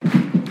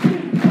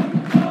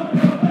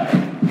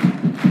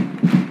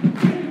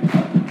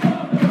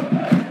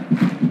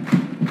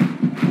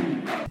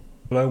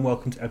Hello and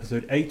welcome to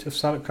episode 8 of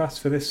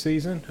Salopcast for this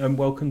season. And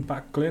welcome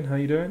back, Glyn. How are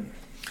you doing?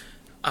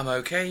 I'm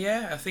okay,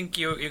 yeah. I think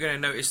you're going to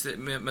notice that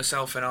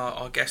myself and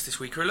our guest this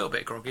week are a little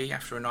bit groggy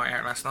after a night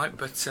out last night,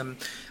 but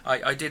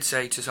I did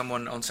say to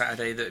someone on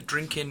Saturday that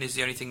drinking is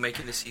the only thing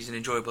making this season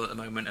enjoyable at the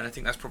moment, and I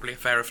think that's probably a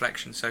fair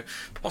reflection, so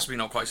possibly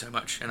not quite so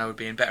much, and I would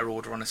be in better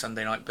order on a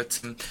Sunday night, but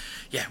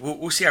yeah,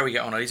 we'll see how we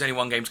get on. There's only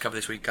one game to cover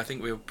this week. I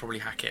think we'll probably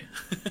hack it.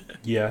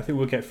 Yeah, I think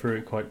we'll get through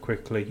it quite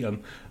quickly.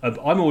 I'm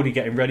already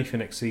getting ready for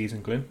next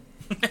season, Glyn.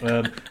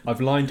 I've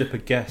lined up a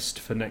guest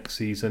for next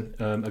season,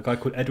 a guy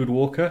called Edward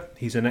Walker.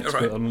 He's an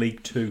expert on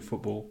League 2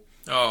 football.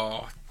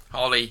 Oh,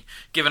 Ollie,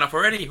 given up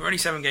already? We're only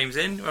 7 games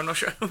in. I'm not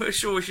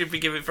sure we should be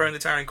throwing the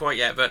towel in quite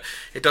yet, but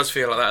it does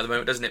feel like that at the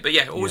moment, doesn't it? But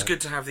yeah, always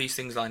good to have these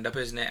things lined up,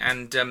 isn't it?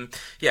 And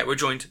yeah, we're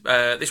joined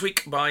this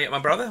week by my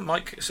brother,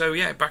 Mike. So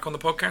yeah, back on the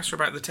podcast for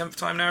about the 10th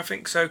time now, I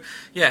think. So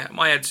yeah,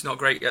 my head's not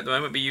great at the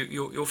moment, but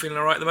you're feeling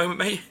all right at the moment,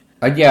 mate?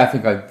 Yeah, I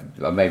think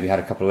I maybe had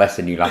a couple less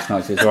than you last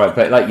night, so it's all right.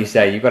 But like you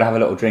say, you've got to have a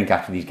little drink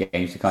after these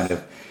games to kind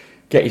of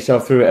get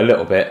yourself through it a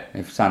little bit.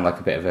 You sound like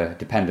a bit of a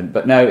dependent.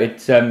 But no,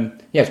 it's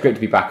it's great to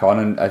be back on.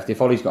 And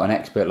if Ollie's got an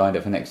expert lined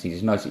up for next season,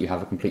 it's nice that you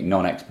have a complete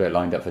non-expert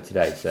lined up for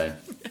today. So.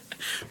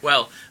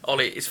 Well,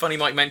 Ollie, it's funny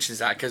Mike mentions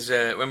that because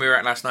when we were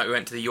out last night, we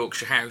went to the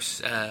Yorkshire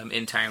House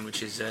in town,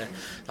 which is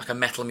like a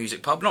metal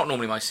music pub. Not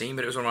normally my scene,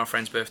 but it was one of our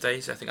friends'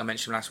 birthdays. I think I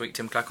mentioned last week,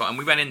 Tim Clucott, and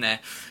we went in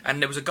there,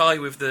 and there was a guy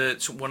with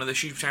one of the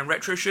Shrewsbury Town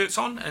retro shirts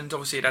on, and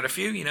obviously he'd had a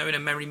few, in a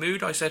merry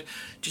mood. I said,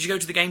 "Did you go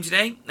to the game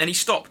today?" And he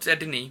stopped dead,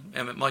 didn't he?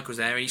 Mike was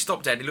there, and he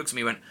stopped dead. He looked at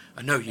me and went,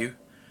 "I know you.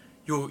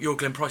 You're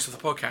Glenn Price of the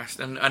podcast,"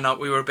 and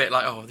we were a bit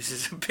like, oh, this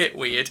is a bit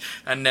weird,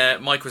 and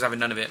Mike was having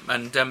none of it,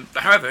 and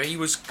however, he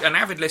was an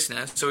avid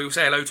listener, so we will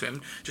say hello to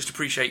him, just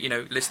appreciate,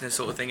 listeners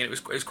sort of thing, and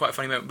it was quite a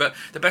funny moment, but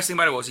the best thing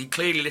about it was, he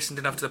clearly listened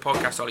enough to the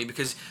podcast, Ollie,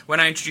 because when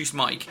I introduced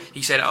Mike,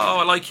 he said, "Oh,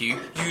 I like you,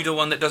 the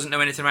one that doesn't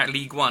know anything about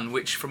League One,"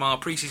 which from our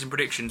pre-season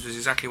predictions was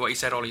exactly what he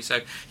said, Ollie, so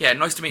yeah,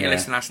 nice to meet you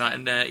listening last night,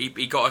 and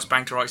he got us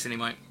bang to rights, didn't he,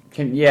 Mike?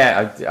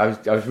 I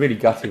was really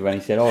gutted when he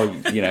said,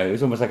 it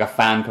was almost like a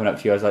fan coming up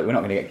to you. I was like, we're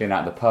not going to get Glyn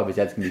out of the pub, his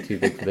head's going to be too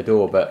big for the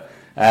door. But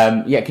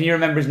can you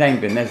remember his name,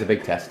 Glyn? There's a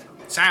big test.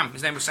 Sam,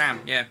 his name was Sam,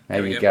 yeah.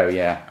 There you go,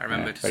 yeah. I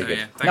remembered, very good.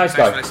 Yeah. Nice thanks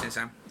guy. for listening,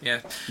 Sam. Yeah.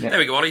 There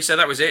we go, Ollie. So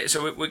that was it.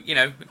 So we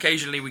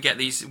occasionally we get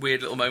these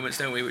weird little moments,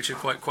 don't we, which are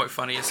quite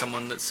funny as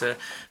someone that's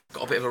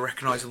got a bit of a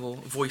recognisable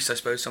voice, I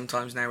suppose,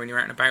 sometimes now when you're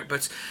out and about.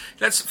 But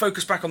let's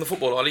focus back on the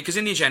football, Ollie, because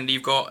in the agenda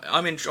you've got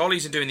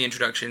Ollie's doing the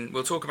introduction.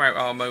 We'll talk about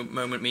our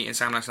moment meeting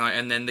Sam last night,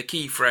 and then the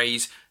key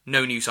phrase: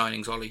 no new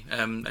signings, Ollie.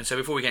 And so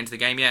before we get into the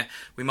game,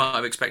 we might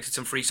have expected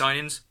some free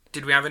signings.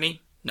 Did we have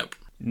any? Nope.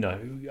 No,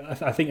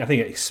 I think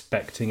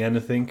expecting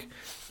anything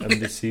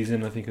this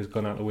season, I think, has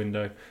gone out the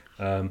window.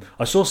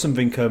 I saw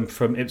something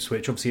from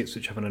Ipswich. Obviously,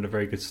 Ipswich haven't had a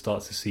very good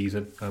start to the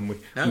season.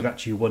 We've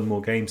actually won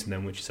more games than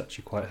them, which is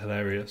actually quite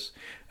hilarious.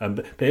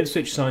 But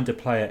Ipswich signed a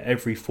player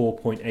every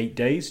 4.8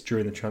 days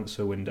during the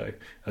transfer window.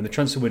 And the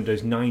transfer window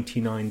is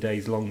 99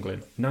 days long,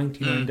 Glyn.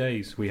 99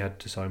 days we had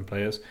to sign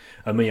players.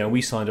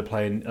 We signed a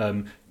player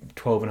in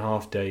 12 and a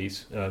half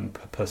days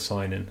per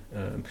signing,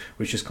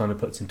 which just kind of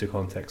puts into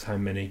context how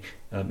many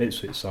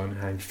Ipswich signed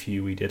and how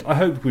few we did. I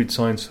hoped we'd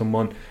sign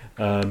someone,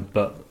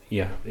 but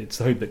yeah, it's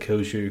the hope that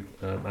kills you,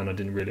 and I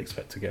didn't really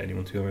expect to get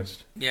anyone, to be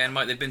honest. Yeah, and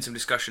Mike, there'd been some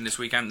discussion this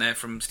week, hadn't there,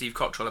 from Steve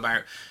Cottrell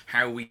about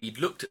how we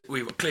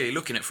were clearly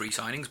looking at free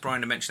signings.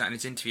 Brian had mentioned that in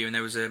his interview, and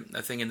there was a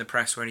thing in the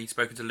press where he'd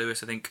spoken to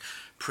Lewis, I think,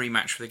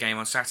 pre-match for the game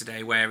on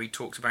Saturday, where he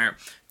talked about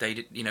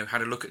they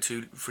had a look at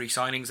 2 free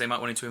signings they might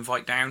wanted to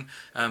invite down,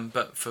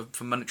 but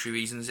for monetary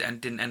reasons,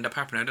 and didn't end up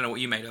happening. I don't know what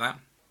you made of that.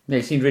 Yeah,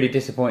 he seemed really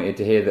disappointed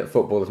to hear that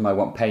footballers might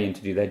want paying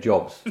to do their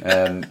jobs,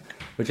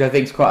 which I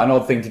think is quite an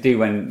odd thing to do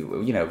when,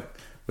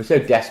 we're so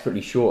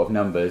desperately short of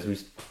numbers.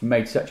 We've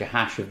made such a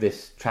hash of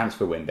this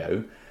transfer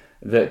window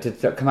that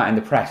to come out in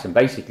the press and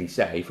basically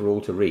say, for all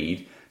to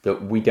read,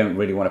 that we don't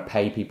really want to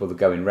pay people the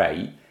going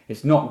rate,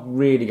 it's not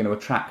really going to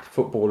attract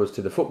footballers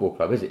to the football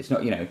club, is it? It's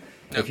not, No.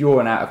 If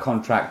you're an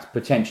out-of-contract,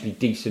 potentially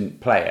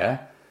decent player,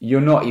 you're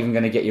not even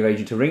going to get your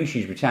agent to ring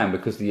Shrewsbury Town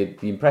because the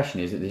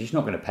impression is that they're just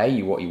not going to pay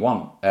you what you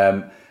want.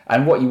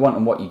 And what you want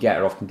and what you get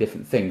are often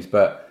different things,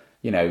 but,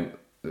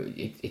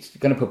 it's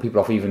going to put people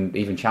off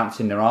even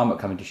chancing their arm at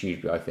coming to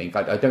Shrewsbury, I think.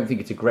 I don't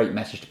think it's a great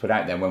message to put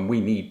out there when we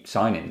need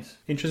signings.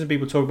 Interesting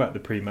people talk about the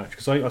pre-match,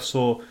 because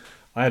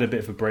I had a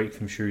bit of a break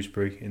from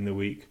Shrewsbury in the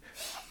week,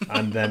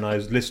 and then I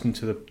was listening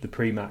to the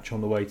pre-match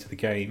on the way to the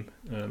game,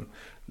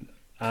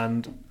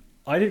 and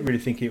I didn't really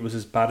think it was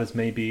as bad as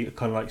maybe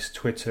kind of like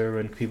Twitter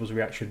and people's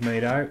reaction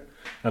made out,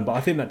 but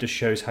I think that just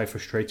shows how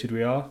frustrated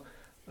we are.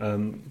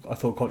 I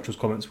thought Cottrell's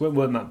comments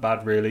weren't that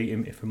bad, really.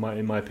 In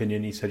my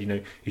opinion, he said,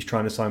 he's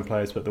trying to sign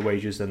players, but the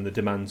wages and the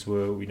demands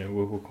were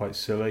quite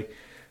silly.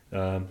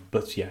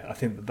 But yeah, I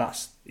think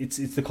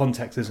it's the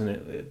context, isn't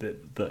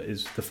it, that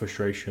is the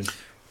frustration.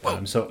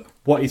 So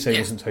what he's saying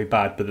wasn't so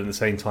bad, but at the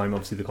same time,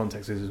 obviously, the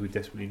context is we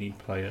desperately need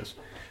players.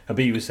 But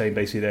he was saying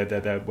basically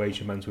their wage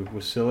demands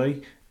were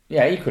silly.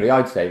 Yeah, equally,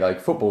 I'd say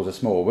football's a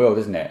small world,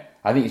 isn't it?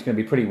 I think it's going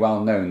to be pretty well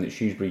known that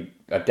Shrewsbury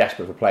are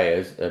desperate for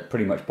players,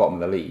 pretty much bottom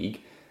of the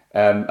league.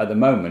 At the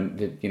moment,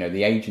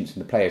 the agents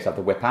and the players have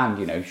the whip hand.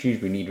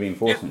 Shrewsbury need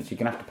reinforcements. You're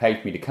going to have to pay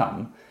for me to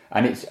come,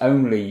 and it's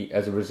only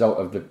as a result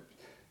of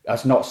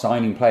us not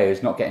signing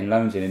players, not getting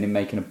loans in, and then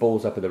making a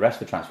balls up of the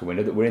rest of the transfer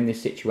window that we're in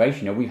this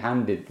situation. We've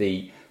handed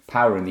the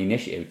power and the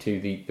initiative to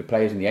the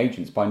players and the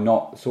agents by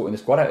not sorting the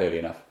squad out early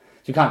enough.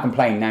 So you can't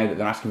complain now that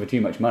they're asking for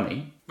too much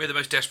money. We're the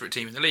most desperate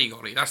team in the league,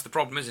 Ollie. That's the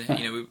problem, isn't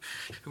it?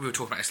 We were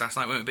talking about this last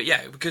night, weren't we? But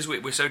yeah, because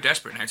we're so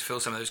desperate now to fill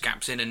some of those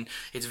gaps in, and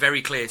it's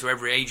very clear to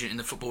every agent in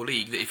the Football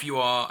League that if you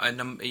are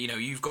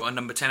you've got a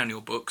number 10 on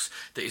your books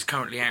that is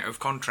currently out of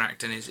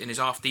contract and is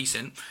half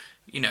decent,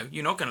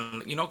 you're not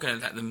going to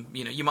let them.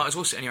 You might as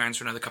well sit on your hands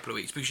for another couple of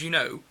weeks, because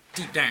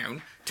deep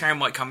down, Town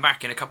might come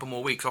back in a couple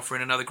more weeks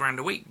offering another £1,000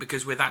 a week,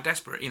 because we're that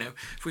desperate.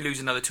 If we lose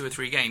another 2 or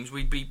 3 games,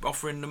 we'd be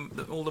offering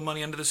them all the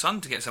money under the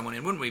sun to get someone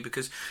in, wouldn't we?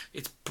 Because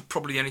it's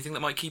probably the only thing that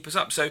might keep us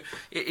up. So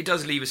it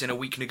does leave us in a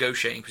weak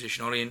negotiating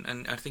position, Ollie,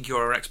 and I think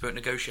you're our expert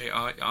negotiator,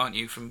 aren't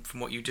you, from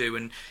what you do?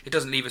 And it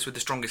doesn't leave us with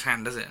the strongest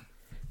hand, does it?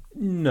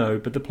 No,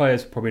 but the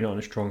players are probably not in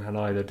a strong hand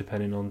either,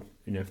 depending on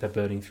if they're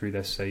burning through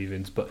their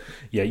savings. But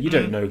yeah, you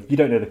don't know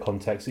the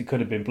context. It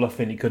could have been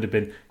bluffing. It could have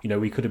been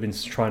we could have been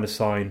trying to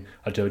sign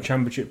a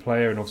Championship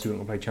player, and obviously we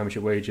don't pay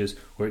Championship wages,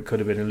 or it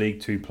could have been a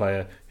League 2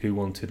 player who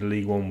wanted a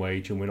League 1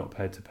 wage, and we're not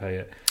prepared to pay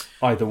it.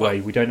 Either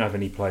way, we don't have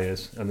any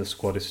players, and the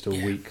squad is still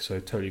weak. So I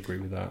totally agree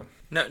with that.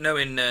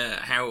 Knowing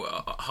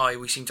how high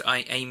we seem to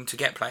aim to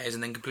get players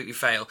and then completely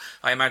fail,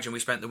 I imagine we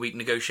spent the week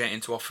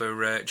negotiating to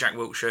offer Jack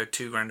Wiltshire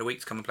 £2,000 a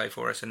week to come and play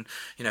for us, and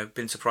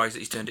been surprised that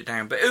he's turned it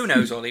down. But who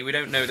knows, Ollie? We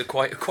don't know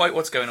quite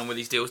what's going on with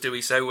these deals, do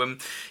we? So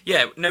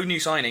no new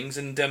signings,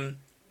 and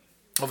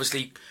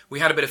obviously we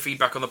had a bit of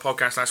feedback on the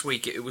podcast last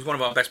week. It was one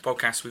of our best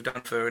podcasts we've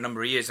done for a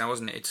number of years now,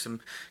 wasn't it? It's going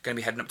to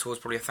be heading up towards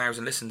probably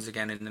 1,000 listens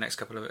again in the next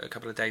couple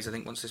of days, I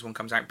think, once this one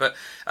comes out. But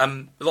a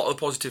lot of the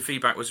positive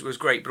feedback was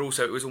great, but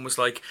also it was almost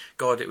like,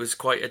 God, it was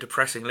quite a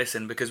depressing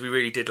listen, because we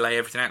really did lay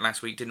everything out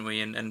last week, didn't we?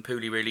 And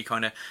Pooley really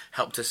kind of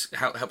helped us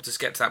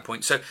get to that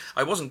point. So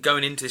I wasn't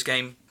going into this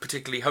game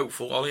particularly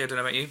hopeful, Ollie. I don't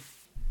know about you.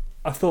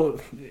 I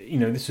thought,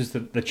 this was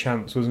the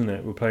chance, wasn't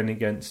it? We're playing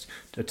against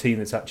a team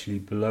that's actually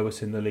below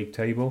us in the league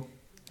table.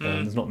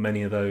 There's not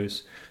many of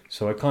those,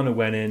 so I kind of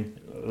went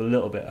in a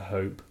little bit of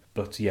hope,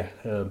 but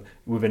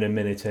within a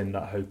minute in,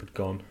 that hope had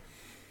gone.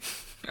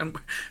 And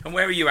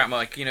where are you at,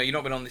 Mike? You've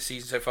not been on this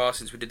season so far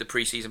since we did the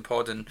pre-season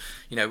pod, and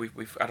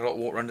we've had a lot of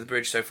water under the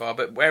bridge so far.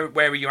 But where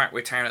are you at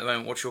with Town at the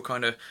moment? What's your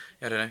kind of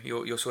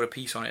your sort of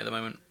piece on it at the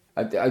moment?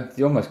 I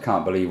almost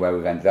can't believe where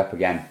we've ended up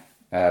again.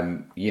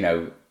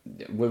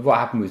 With what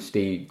happened with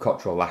Steve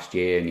Cottrell last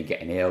year, and he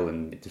getting ill,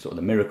 and the sort of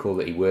the miracle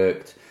that he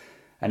worked,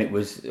 and it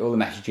was all the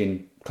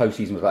messaging. Close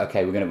season was like,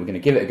 okay, we're going to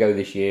give it a go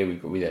this year.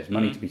 There's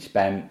money to be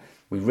spent.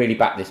 We really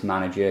back this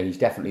manager. He's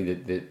definitely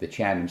the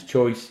chairman's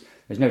choice.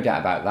 There's no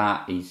doubt about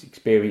that. He's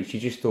experienced. You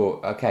just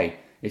thought, okay,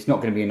 it's not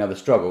going to be another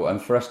struggle. And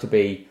for us to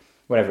be,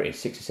 whatever it is,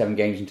 6 or 7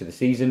 games into the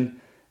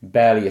season,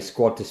 barely a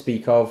squad to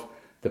speak of.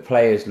 The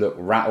players look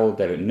rattled.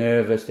 They look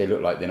nervous. They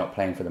look like they're not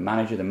playing for the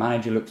manager. The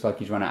manager looks like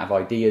he's run out of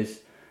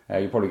ideas.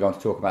 You're probably going to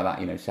talk about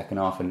that, second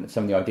half. And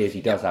some of the ideas he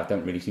does have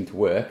don't really seem to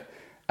work.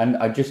 And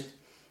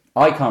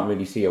I can't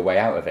really see a way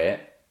out of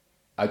it.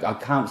 I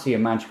can't see a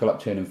magical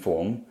upturn in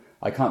form.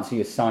 I can't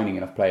see us signing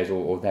enough players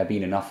or there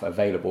being enough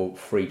available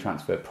free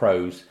transfer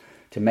pros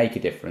to make a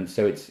difference.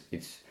 So it's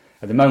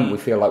at the moment we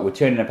feel like we're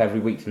turning up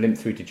every week to limp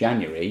through to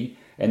January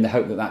in the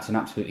hope that that's an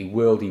absolutely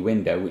worldy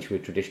window, which we're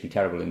traditionally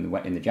terrible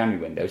in the January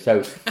window. So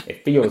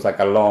it feels like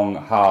a long,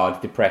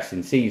 hard,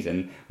 depressing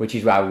season, which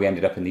is why we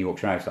ended up in the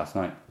Yorkshire House last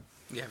night.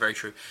 Yeah, very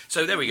true.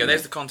 So there we go.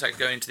 There's the context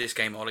going into this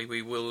game, Ollie.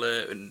 We will.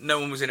 No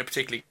one was in a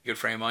particularly good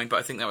frame of mind, but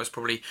I think that was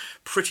probably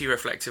pretty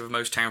reflective of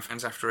most Town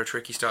fans after a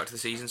tricky start to the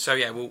season. So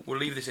yeah, we'll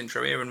leave this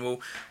intro here and we'll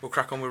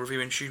crack on with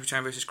reviewing Shrewsbury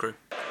Town versus Crewe.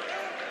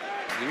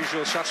 The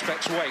usual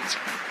suspects wait.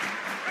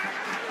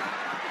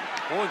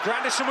 Oh, and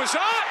Grandison was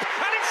up,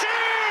 and it's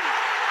in!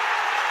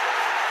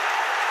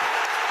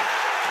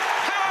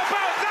 How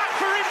about that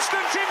for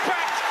instant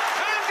impact?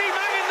 Andy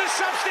Mangan, the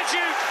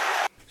substitute.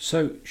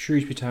 So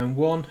Shrewsbury Town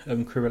won,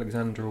 Crewe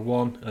Alexandra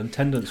won, and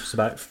attendance was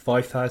about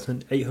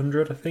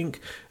 5,800, I think,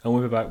 and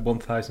with about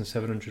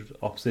 1,700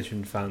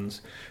 opposition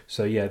fans.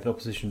 So yeah, the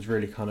opposition's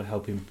really kind of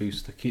helping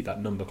keep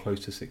that number close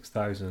to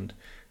 6,000.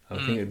 I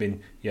think it'd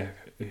been, if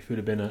it would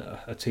have been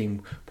a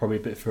team probably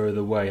a bit further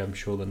away, I'm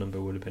sure the number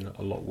would have been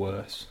a lot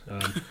worse.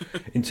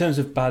 In terms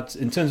of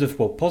positive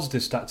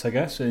stats, I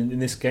guess, in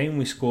this game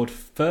we scored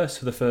first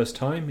for the first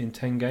time in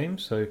 10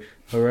 games, so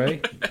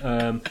hooray.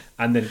 And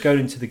then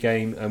going into the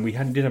game, and we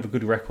did have a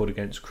good record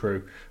against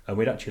Crewe, and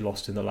we'd actually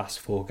lost in the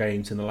last 4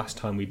 games, and the last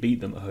time we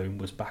beat them at home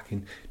was back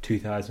in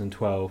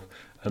 2012.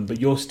 But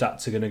your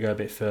stats are going to go a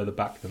bit further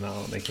back than that,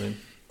 aren't they, Glenn?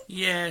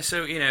 Yeah,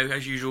 so,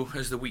 as usual,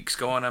 as the weeks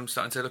go on, I'm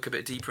starting to look a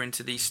bit deeper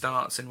into these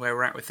starts and where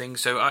we're at with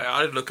things. So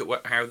I'd look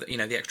at how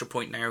the extra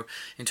point now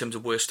in terms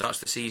of worst starts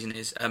of the season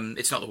is.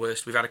 It's not the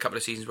worst. We've had a couple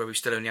of seasons where we've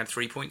still only had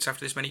 3 points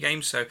after this many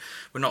games, so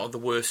we're not at the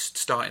worst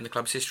start in the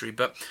club's history.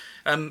 But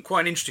quite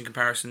an interesting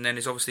comparison then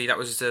is obviously that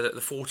was the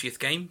 40th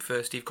game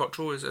for Steve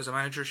Cottrell as a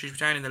manager of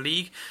Shrewsbury Town in the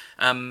league.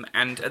 And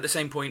at the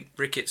same point,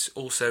 Ricketts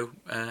also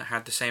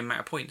had the same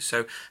amount of points.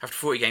 So after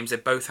 40 games, they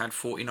both had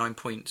 49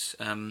 points.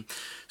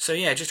 So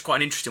yeah, just quite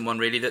an interesting one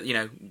really,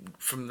 that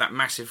from that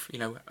massive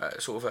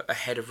sort of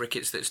ahead of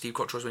Ricketts that Steve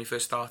Cottrell was when he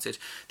first started,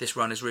 this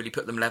run has really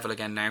put them level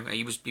again now.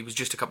 He was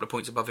just a couple of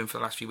points above him for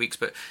the last few weeks,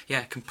 but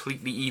yeah,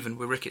 completely even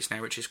with Ricketts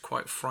now, which is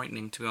quite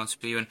frightening, to be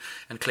honest with you,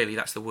 and clearly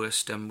that's the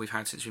worst we've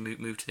had since we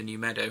moved to the new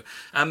meadow.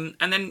 And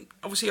then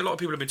obviously a lot of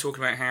people have been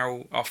talking about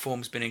how our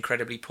form's been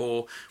incredibly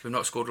poor, we've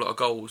not scored a lot of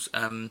goals,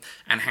 and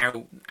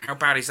how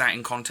bad is that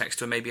in context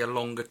to maybe a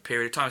longer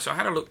period of time. So I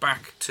had a look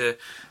back to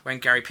when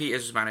Gary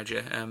Peters was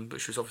manager,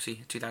 which was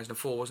obviously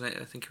 2004, wasn't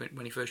it? I think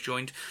when he first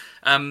joined.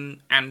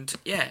 And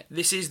yeah,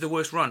 this is the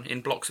worst run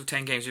in blocks of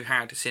 10 games we've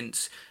had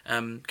since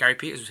Gary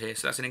Peters was here.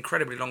 So that's an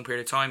incredibly long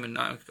period of time, and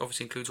that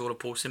obviously includes all of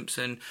Paul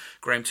Simpson,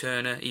 Graham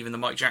Turner, even the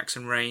Mike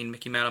Jackson reign,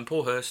 Mickey Mellon,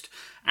 Paul Hurst,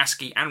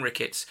 Askey and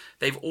Ricketts.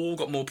 They've all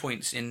got more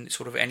points in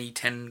sort of any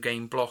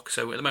 10-game block.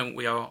 So at the moment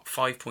we are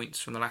 5 points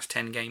from the last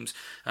 10 games,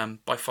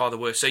 by far the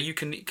worst. So you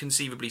can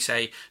conceivably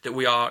say that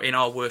we are in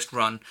our worst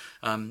run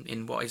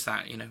in, what is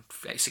that,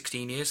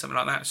 16 years, something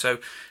like that. So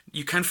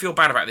you can feel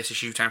bad about this as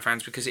Shrewsbury Town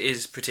fans because it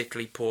is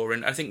particularly poor.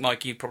 And I think,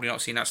 Mike, you've probably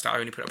not seen that stat. I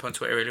only put it up on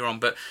Twitter earlier on,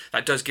 but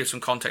that does give some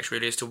context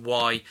really as to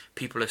why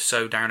people are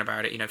so down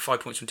about it. 5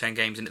 points from 10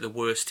 games, and at the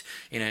worst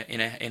in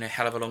a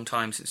hell of a long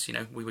time since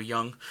we were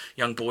young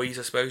boys,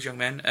 I suppose, young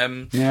men.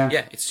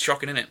 Yeah, it's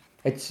shocking, isn't it?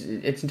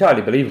 It's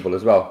entirely believable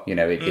as well.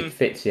 It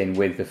fits in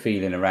with the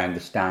feeling around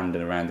the stand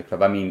and around the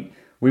club. I mean,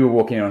 we were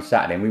walking in on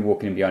Saturday and we were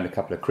walking in behind a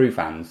couple of Crew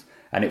fans,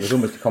 and it was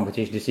almost a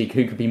competition to see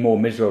who could be more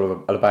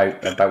miserable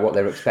about what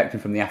they were expecting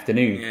from the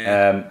afternoon.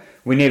 Yeah.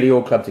 We nearly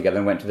all clubbed together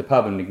and went to the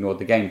pub and ignored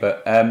the game.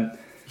 But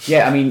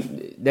yeah, I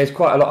mean, there's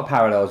quite a lot of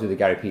parallels with the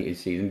Gary Peters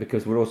season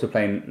because we're also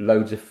playing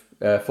loads of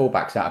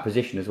fullbacks out of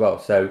position as well.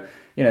 So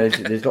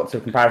there's lots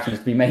of comparisons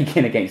to be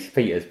making against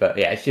Peters. But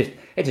yeah,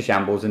 it's a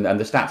shambles, and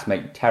the stats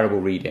make terrible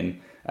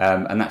reading,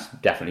 and that's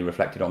definitely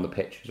reflected on the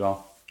pitch as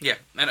well. Yeah,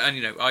 and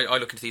I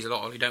look into these a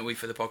lot, Ollie, don't we,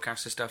 for the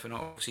podcast and stuff, and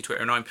obviously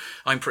Twitter, and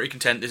I'm pretty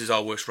content. This is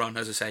our worst run,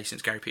 as I say,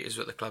 since Gary Peters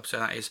was at the club, so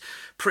that is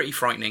pretty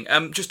frightening.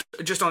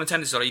 Just on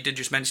attendance, Ollie, you did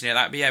just mention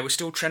that, but yeah, we're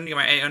still trending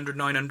about 800,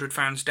 900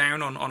 fans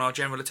down on our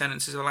general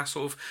attendances of the last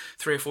sort of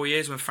 3 or 4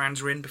 years when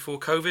fans were in before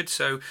COVID.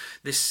 So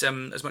this,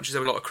 as much as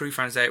there were a lot of Crew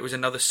fans there, it was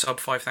another sub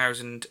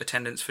 5,000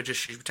 attendance for just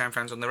Shrewsbury Town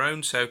fans on their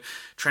own, so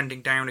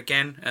trending down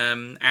again.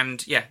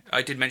 And yeah,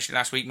 I did mention it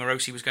last week,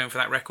 Morosi was going for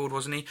that record,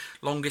 wasn't he?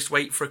 Longest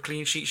wait for a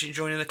clean sheet since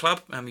joining the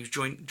club. He was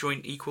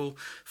joint equal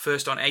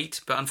first on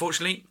 8, but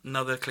unfortunately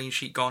another clean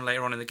sheet gone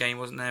later on in the game,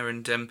 wasn't there?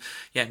 And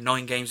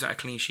 9 games without a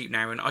clean sheet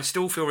now, and I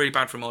still feel really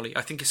bad for him, Ollie.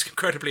 I think it's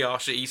incredibly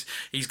harsh that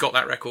he's got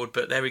that record,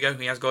 but there we go,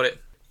 he has got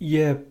it.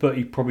 Yeah, but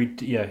he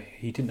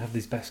didn't have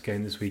his best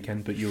game this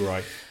weekend, but you're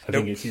right. I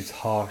think it's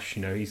harsh.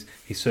 He's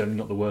certainly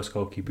not the worst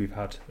goalkeeper we've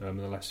had in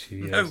the last few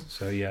years. No.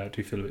 So yeah, I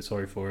do feel a bit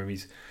sorry for him.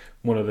 He's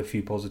one of the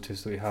few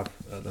positives that we have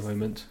at the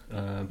moment.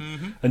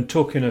 And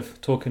talking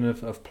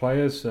of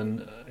players,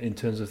 and in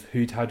terms of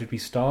how did we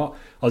start,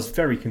 I was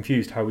very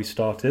confused how we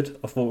started.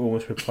 I thought we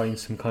almost were playing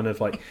some kind of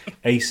like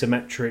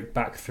asymmetric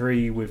back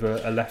three with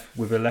a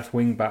left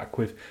wing back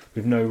with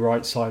no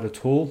right side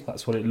at all.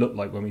 That's what it looked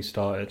like when we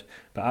started.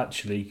 But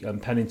actually,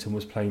 Pennington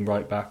was playing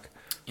right back.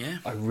 Yeah,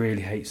 I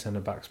really hate centre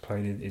backs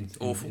playing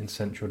in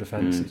central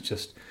defence. It's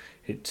just.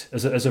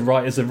 As a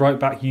right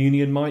back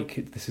union,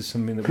 Mike, this is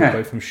something that we're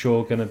both, I'm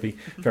sure, going to be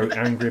very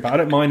angry about. I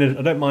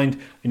don't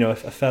mind a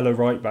fellow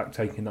right back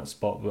taking that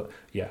spot, but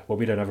yeah, well,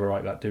 we don't have a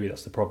right back, do we?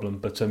 That's the problem.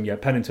 But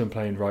Pennington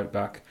playing right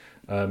back.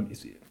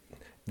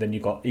 Then you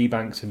got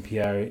Ebanks and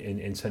Pierre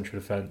in central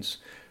defence,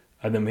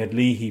 and then we had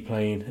Leahy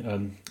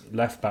playing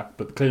left back.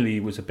 But clearly,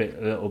 it was a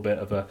little bit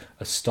of a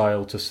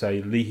style to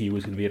say Leahy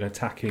was going to be an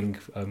attacking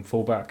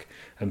fullback,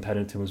 and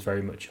Pennington was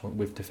very much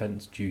with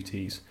defence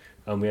duties.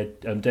 And we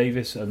had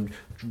Davis and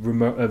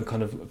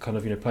kind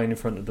of playing in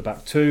front of the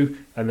back two,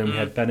 and then we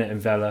had Bennett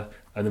and Vella,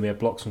 and then we had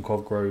Blocks and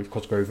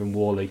Cosgrove and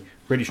Worley.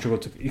 Really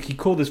struggled to. You could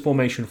call this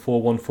formation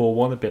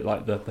 4-1-4-1, a bit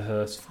like the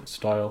Hurst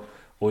style,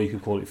 or you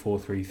could call it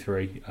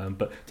 4-3-3.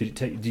 But do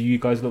you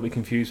guys a little bit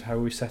confused how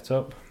we set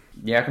up?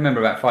 Yeah, I can remember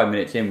about 5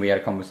 minutes in, we had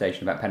a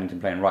conversation about Pennington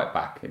playing right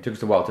back. It took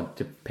us a while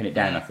to pin it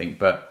down, I think,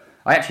 but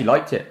I actually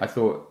liked it. I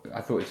thought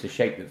it's a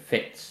shape that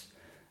fits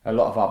a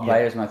lot of our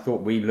players, and I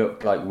thought we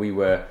looked like we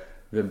were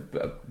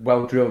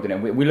well drilled in it.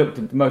 We looked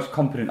the most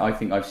competent I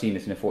think I've seen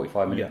us in a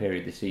 45-minute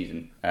period this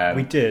season.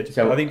 We did.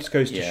 So I think it just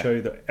goes to show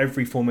that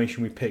every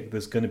formation we pick,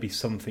 there's going to be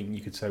something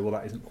you could say, well,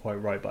 that isn't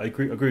quite right. But I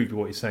agree with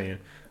what you're saying.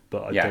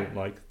 But I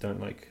don't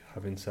like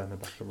having centre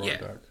back or right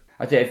back.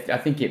 I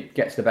think it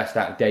gets the best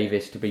out of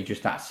Davis to be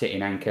just that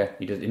sitting anchor.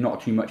 He does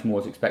not too much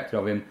more is expected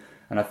of him.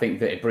 And I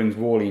think that it brings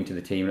Worley into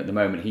the team. And at the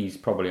moment, he's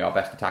probably our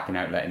best attacking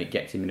outlet, and it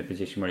gets him in a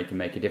position where he can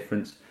make a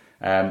difference.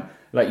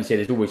 Like you said,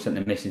 there's always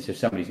something missing, so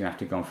somebody's going to have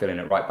to go and fill in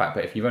at right back.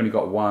 But if you've only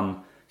got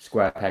one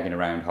square peg in a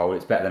round hole,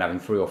 it's better than having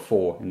 3 or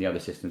 4 in the other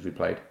systems we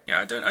played. Yeah,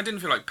 I didn't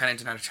feel like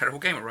Pennington had a terrible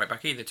game at right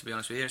back either, to be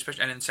honest with you.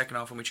 Especially, and in the second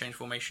half when we changed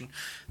formation,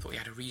 I thought he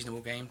had a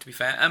reasonable game, to be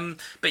fair.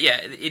 But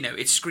yeah,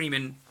 it's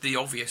screaming the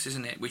obvious,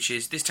 isn't it? Which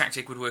is this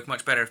tactic would work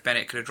much better if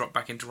Bennett could have dropped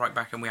back into right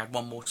back and we had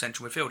one more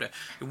central midfielder.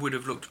 It would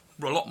have looked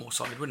a lot more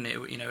solid, wouldn't it?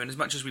 And as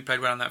much as we played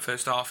well in that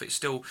first half, it's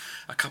still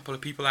a couple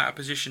of people out of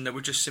position that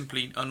we just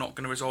simply are not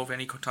going to resolve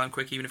any time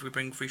quick, even if we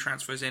bring free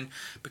transfers in,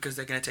 because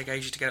they're going to take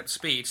ages to get up to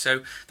speed.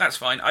 So that's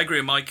fine. I agree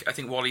with Mike. I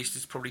think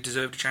Wally's probably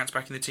deserved a chance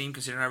back in the team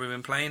considering how we've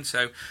been playing.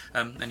 So,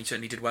 and he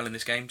certainly did well in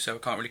this game. So I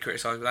can't really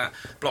criticise with that.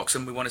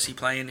 Bloxham we want to see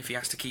playing. If he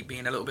has to keep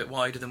being a little bit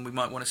wider than we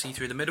might want to see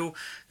through the middle,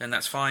 then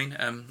that's fine.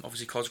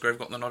 Obviously Cosgrove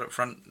got the nod up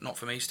front, not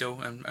for me still.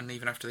 And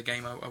even after the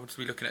game, I would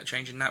be looking at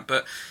changing that.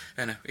 But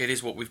it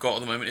is what we've got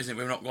at the moment, isn't it?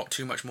 We've not got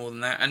too much more than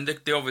that. And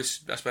the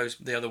obvious, I suppose,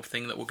 the other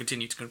thing that we'll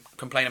continue to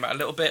complain about a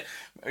little bit,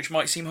 which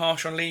might seem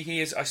harsh on Leahy,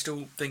 is I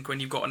still think when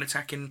you've got an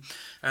attacking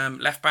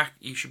left back,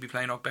 you should be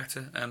playing Og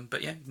better.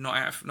 But yeah,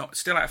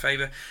 still out of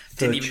favour.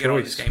 Didn't even get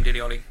on this game, did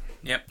he, Ollie?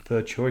 Yep.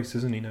 Third choice,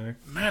 isn't he now?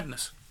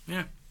 Madness.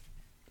 Yeah.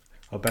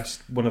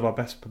 One of our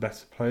best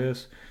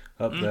players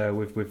up there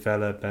with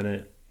Vela,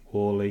 Bennett,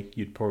 Worley,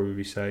 you'd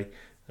probably say.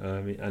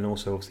 And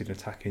also obviously an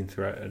attacking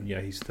threat, and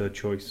yeah, he's third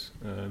choice.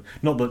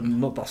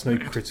 Not that's no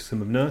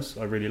criticism of Nurse.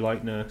 I really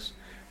like Nurse,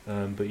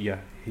 but yeah,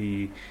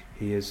 he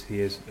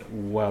is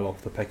well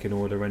off the pecking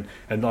order.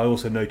 And I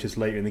also noticed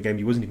later in the game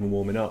he wasn't even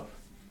warming up.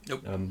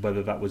 Nope.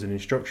 Whether that was an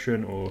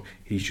instruction or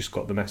he's just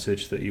got the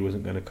message that he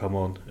wasn't going to come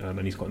on,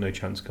 and he's got no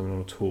chance coming on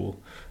at all.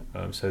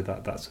 So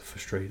that's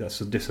frustrating. That's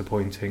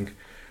disappointing.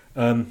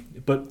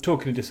 But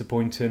talking of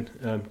disappointing,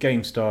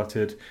 game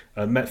started.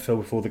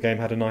 Metfield before the game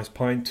had a nice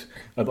pint.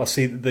 I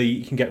see that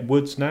you can get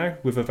Woods now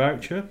with a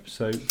voucher,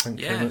 so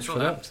thanks very much for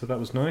that. So that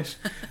was nice.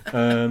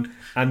 And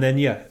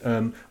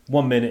then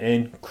 1 minute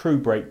in, Crew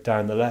break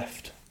down the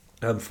left,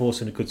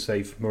 forcing a good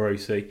save from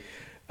Morosi.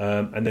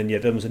 And then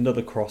there was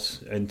another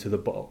cross into the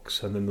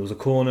box, and then there was a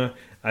corner,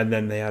 and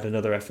then they had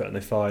another effort and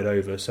they fired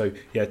over. So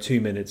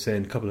 2 minutes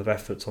in, a couple of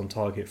efforts on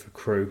target for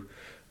Crew.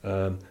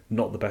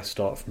 Not the best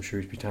start from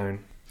Shrewsbury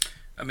Town.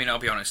 I mean, I'll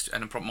be honest,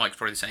 and Mike's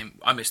probably the same.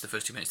 I missed the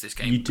first 2 minutes of this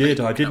game. You did.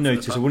 I did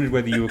notice. I wondered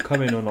whether you were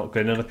coming or not.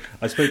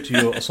 I spoke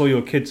to I saw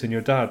your kids and your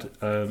dad,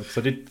 because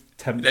I did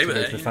attempt to go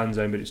to the fan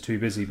zone, but it's too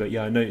busy. But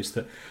yeah, I noticed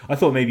that. I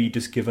thought maybe you'd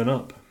just given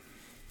up.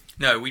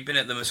 No, we've been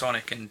at the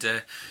Masonic, and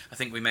I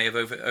think we may have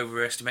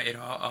overestimated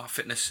our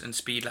fitness and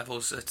speed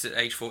levels at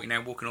age 40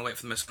 now, walking all the way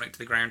from the Masonic to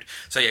the ground.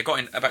 So yeah, got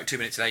in about 2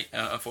 minutes late,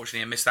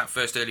 unfortunately, and missed that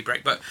first early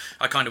break. But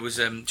I kind of was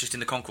just in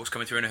the concourse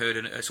coming through, and I heard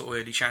a sort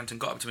of early chant and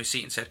got up to my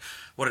seat and said,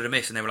 "What did I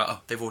miss?" And they were like, "Oh,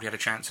 they've already had a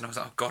chance." And I was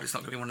like, "Oh God, it's not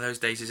going to be one of those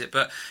days, is it?"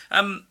 But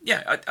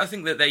I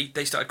think that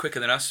they started quicker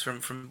than us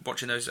from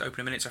watching those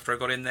opening minutes after I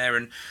got in there,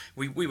 and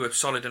we were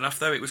solid enough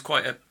though. It was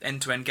quite an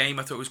end-to-end game.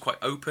 I thought it was quite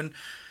open.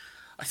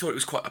 I thought it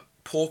was quite a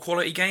poor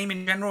quality game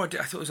in general. I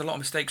thought there was a lot of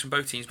mistakes from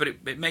both teams, but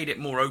it made it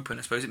more open,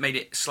 I suppose. It made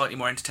it slightly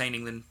more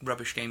entertaining than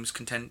rubbish games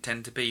can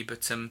tend to be.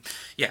 But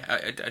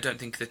I don't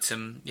think that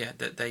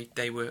that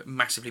they were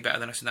massively better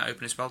than us in that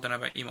opening spell. Don't know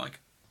about you, Mike.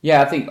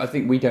 Yeah, I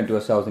think we don't do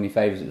ourselves any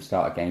favours at the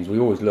start of games. We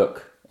always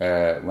look,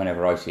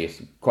 whenever I see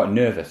us, quite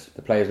nervous.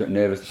 The players look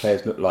nervous. The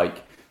players look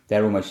like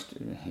they're almost,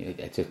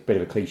 it's a bit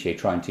of a cliche,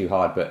 trying too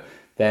hard, but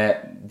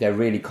they're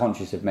really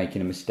conscious of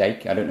making a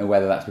mistake. I don't know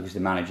whether that's because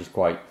the manager's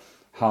quite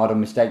hard on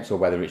mistakes, or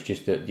whether it's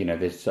just that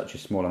there's such a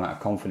small amount of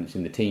confidence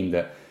in the team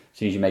that as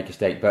soon as you make a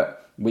mistake,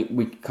 but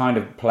we kind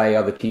of play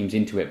other teams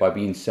into it by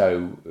being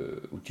so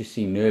just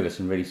seem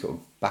nervous and really sort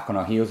of back on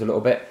our heels a little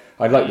bit.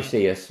 I'd like to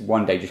see us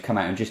one day just come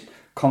out and just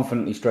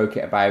confidently stroke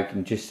it about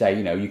and just say,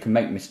 you can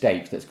make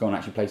mistakes, let's go and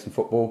actually play some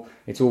football.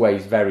 It's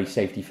always very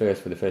safety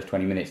first for the first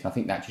 20 minutes, and I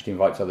think that just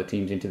invites other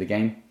teams into the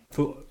game. I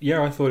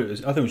thought it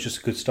was just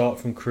a good start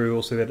from Crew.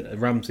 Also, we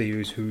had Ramsey,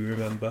 who we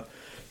remember,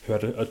 who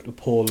had a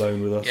poor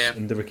loan with us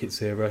in the Ricketts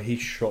era. He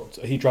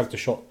dragged a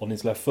shot on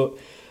his left foot,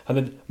 and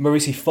then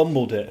Morosi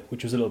fumbled it,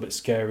 which was a little bit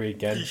scary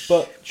again.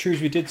 But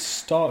Shrewsbury did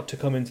start to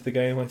come into the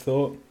game, I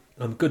thought.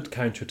 Good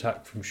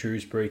counter-attack from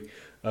Shrewsbury.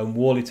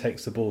 Worley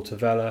takes the ball to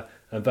Vela,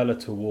 and Vela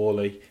to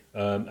Worley,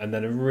 and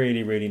then a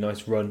really, really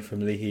nice run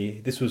from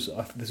Leahy. This was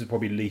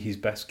probably Leahy's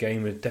best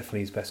game, and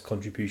definitely his best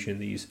contribution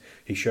that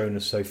he's shown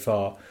us so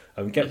far.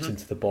 Gets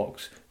into the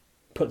box,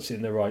 puts it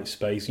in the right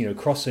space,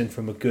 crossing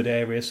from a good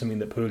area, something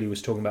that Pooley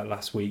was talking about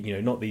last week,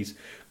 not these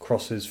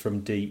crosses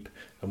from deep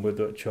and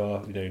which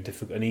are,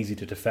 difficult and easy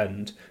to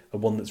defend,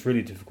 and one that's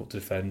really difficult to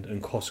defend,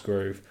 and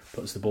Cosgrove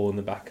puts the ball in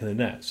the back of the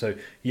net. So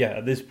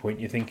at this point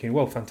you're thinking,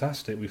 well,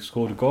 fantastic, we've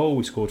scored a goal,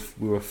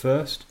 we were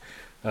first,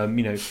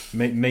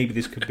 maybe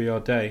this could be our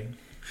day.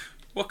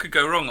 What could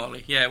go wrong,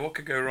 Ollie? Yeah, what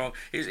could go wrong?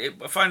 I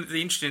find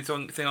the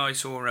interesting thing I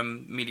saw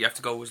immediately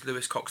after goal was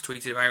Lewis Cox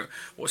tweeted about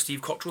what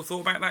Steve Cottrell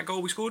thought about that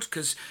goal we scored,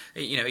 because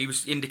he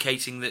was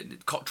indicating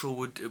that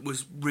Cottrell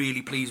was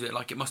really pleased with it,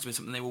 like it must have been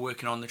something they were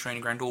working on the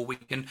training ground all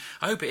week, and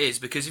I hope it is,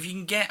 because if you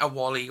can get a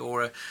Wally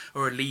or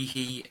a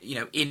Leahy,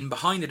 in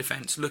behind the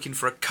defence looking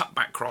for a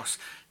cutback cross,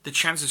 the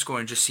chances of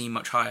scoring just seem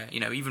much higher.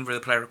 Even for the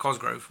player of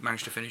Cosgrove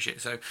managed to finish it.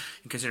 So,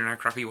 considering how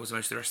crap he was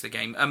most of the rest of the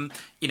game,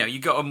 you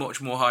got a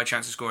much more higher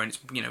chance of scoring. It's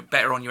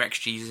better on your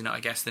XGs, isn't it? I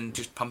guess than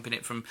just pumping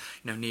it from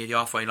near the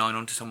halfway line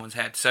onto someone's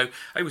head. So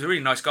it was a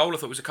really nice goal. I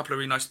thought it was a couple of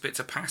really nice bits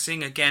of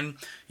passing. Again,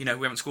 we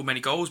haven't scored many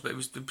goals, but it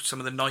was some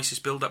of the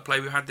nicest build-up play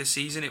we've had this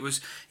season. It was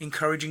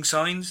encouraging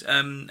signs.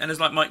 And as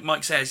like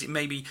Mike says, it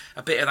may be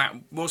a bit of that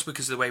was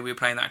because of the way we were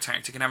playing that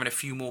tactic and having a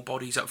few more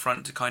bodies up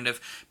front to kind of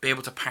be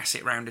able to pass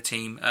it around a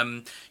team.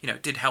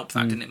 It did help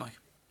that, didn't it, Mike?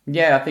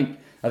 Yeah,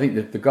 I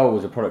think the goal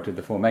was a product of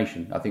the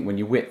formation. I think when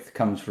your width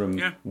comes from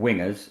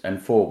wingers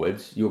and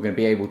forwards, you're going to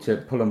be able to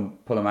pull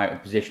them out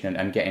of position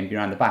and get in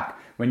behind the back.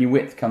 When your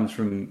width comes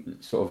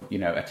from sort of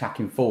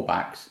attacking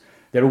fullbacks,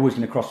 they're always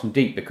going to cross from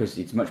deep because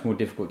it's much more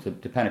difficult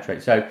to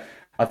penetrate. So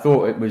I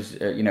thought it was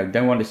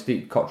no wonder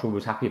Steve Cottrell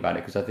was happy about it,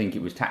 because I think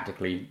it was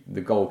tactically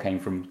the goal came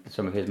from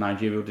some of his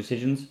managerial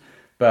decisions,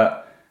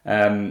 but.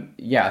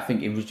 I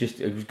think it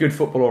was good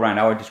football all around.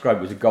 I would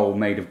describe it as a goal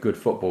made of good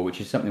football,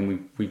 which is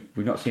something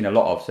we've not seen a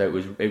lot of. So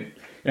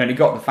it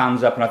got the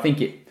fans up, and I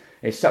think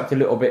it sucked a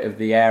little bit of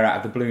the air out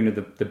of the balloon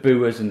of the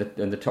booers and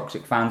the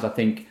toxic fans. I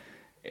think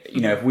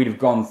if we'd have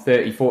gone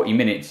 30-40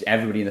 minutes,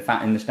 everybody in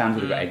the stands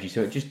would have got edgy.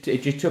 So it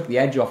just took the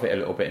edge off it a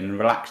little bit and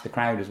relaxed the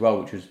crowd as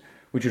well,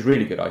 which was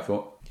really good, I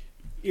thought.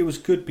 It was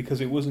good because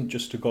it wasn't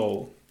just a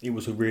goal; it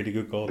was a really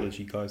good goal, as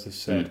you guys have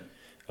said.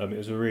 It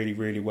was a really,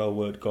 really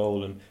well-worked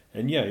goal, and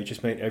it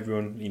just made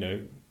everyone,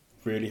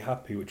 really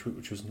happy, which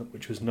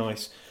was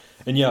nice.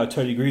 And I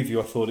totally agree with you.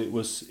 I thought it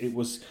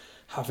was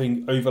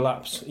having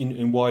overlaps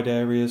in wide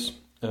areas.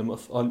 I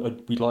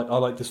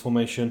like this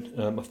formation.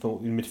 I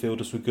thought the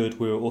midfielders were good.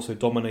 We were also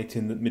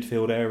dominating the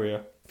midfield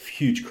area.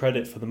 Huge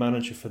credit for the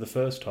manager for the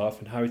first half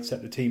and how he'd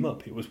set the team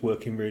up. It was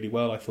working really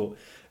well. I thought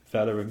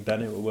Vela and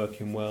Bennett were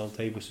working well.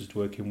 Davis was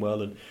working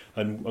well,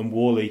 and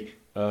Worley.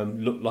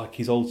 Looked like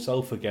his old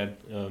self again,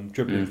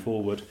 dribbling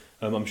forward.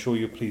 I'm sure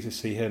you're pleased to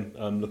see him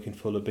looking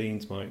full of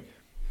beans, Mike.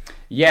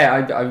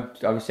 Yeah,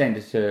 I was saying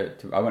to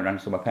I went round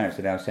and saw my parents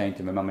today. I was saying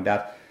to my mum and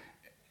dad,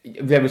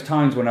 there was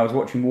times when I was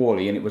watching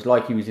Worley and it was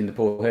like he was in the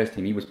Paul Hurst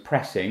team. He was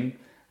pressing,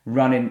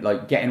 running,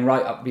 like getting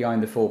right up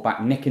behind the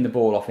full-back, nicking the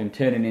ball off him,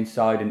 turning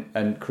inside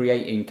and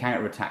creating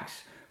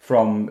counter-attacks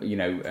from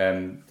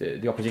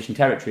the opposition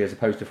territory as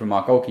opposed to from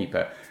our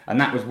goalkeeper, and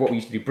that was what we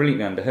used to do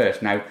brilliantly under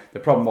Hurst. Now the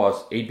problem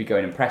was he'd be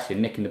going and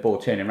pressing, nicking the ball,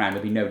 turning around.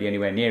 There'd be nobody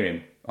anywhere near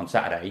him on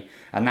Saturday,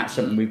 and that's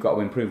something we've got to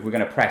improve. We're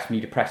going to press. We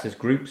need to press as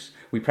groups.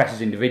 We press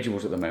as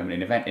individuals at the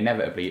moment, and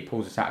inevitably it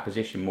pulls us out of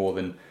position more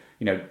than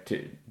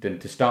than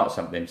to start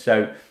something.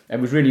 So it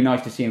was really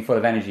nice to see him full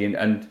of energy,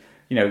 and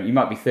he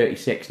might be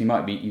 36, he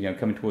might be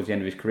coming towards the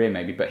end of his career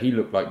maybe, but he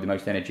looked like the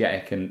most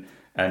energetic and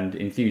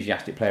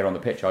enthusiastic player on the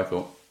pitch, I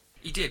thought.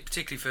 He did,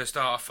 particularly first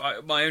half.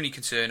 My only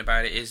concern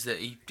about it is that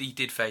he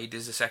did fade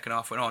as the second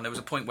half went on. There was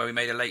a point where we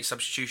made a late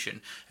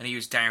substitution and he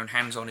was down,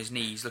 hands on his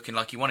knees, looking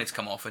like he wanted to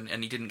come off, and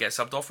he didn't get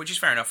subbed off, which is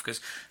fair enough because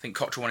I think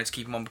Cottrell wanted to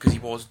keep him on because he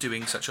was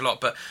doing such a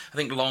lot. But I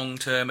think long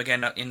term,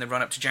 again, in the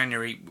run up to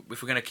January,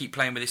 if we're going to keep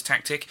playing with this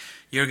tactic,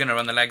 you're going to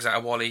run the legs out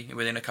of Wally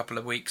within a couple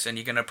of weeks, and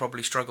you're going to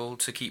probably struggle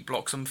to keep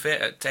Bloxham fit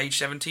at age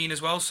 17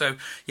 as well. So,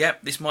 yeah,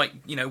 this might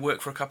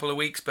work for a couple of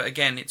weeks, but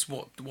again, it's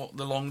what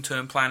the long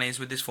term plan is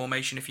with this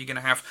formation. If you're going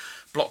to have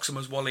Bloxham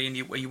as Wally and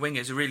your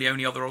wingers, the really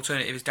only other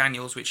alternative is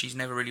Daniels, which he's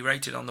never really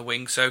rated on the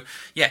wing. So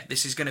yeah,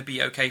 this is going to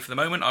be okay for the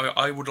moment.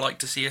 I would like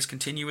to see us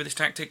continue with this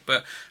tactic,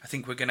 but I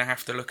think we're going to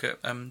have to look at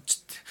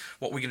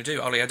what we're going to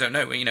do. Ollie, I don't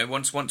know.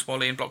 Once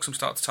Wally and Bloxham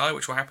start to tie,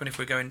 which will happen if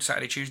we're going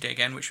Saturday, Tuesday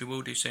again, which we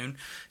will do soon,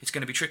 it's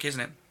going to be tricky, isn't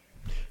it?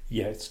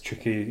 Yeah, it's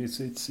tricky.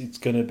 It's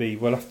going to be.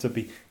 We'll have to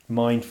be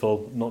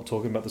mindful, not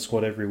talking about the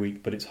squad every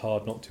week, but it's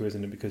hard not to,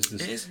 isn't it? Because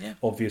there's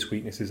obvious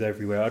weaknesses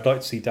everywhere. I'd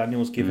like to see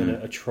Daniels given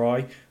a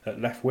try at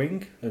left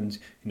wing and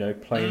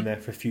playing there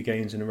for a few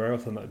games in a row. I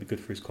think that would be good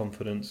for his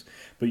confidence.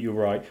 But you're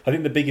right. I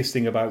think the biggest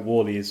thing about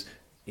Worley is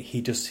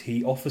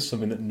he offers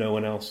something that no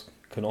one else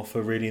can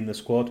offer really in the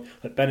squad.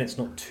 Like Bennett's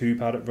not too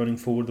bad at running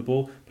forward the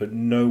ball, but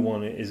no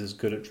one is as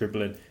good at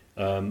dribbling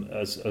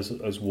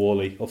as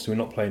Worley. Obviously,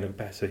 we're not playing him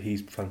better.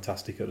 He's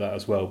fantastic at that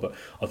as well. But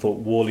I thought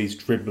Worley's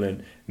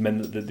dribbling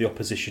meant that the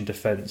opposition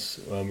defence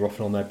were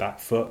often on their back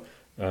foot,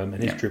 and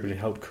his dribbling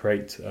helped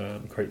create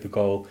the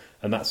goal,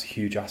 and that's a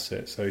huge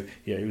asset. So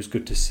yeah, it was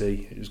good to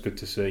see.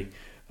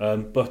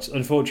 But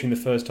unfortunately,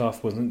 the first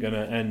half wasn't going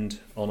to end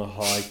on a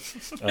high.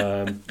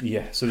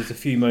 So there's a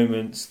few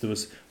moments. There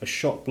was a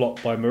shot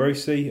blocked by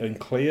Morosi and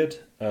cleared.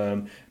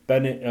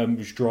 Bennett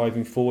was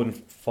driving forward and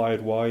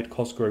fired wide.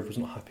 Cosgrove was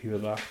not happy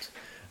with that.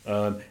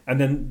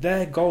 And then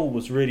their goal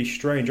was really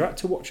strange. I had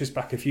to watch this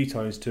back a few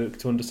times to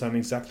understand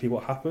exactly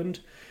what happened.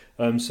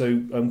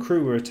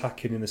 Crewe were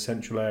attacking in the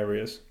central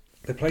areas,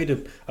 They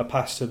played a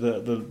pass to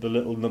the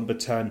little number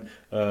 10,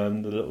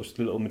 the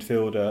little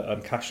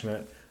midfielder,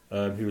 Cashnet,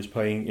 who was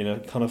playing in a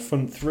kind of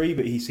front three,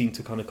 but he seemed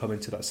to kind of come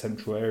into that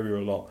central area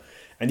a lot.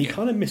 And he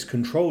kind of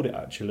miscontrolled it,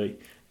 actually.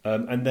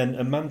 And then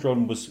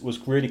Mandron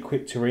was really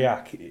quick to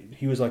react.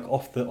 He was like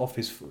off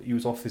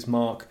his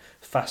mark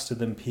faster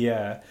than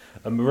Pierre.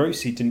 And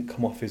Morosi didn't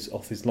come off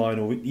his line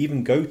or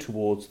even go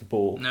towards the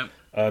ball. No.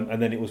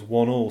 And then it was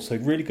 1-1. So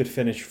really good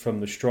finish from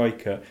the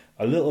striker.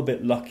 A little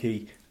bit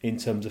lucky in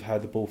terms of how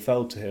the ball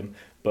fell to him,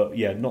 but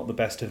yeah, not the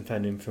best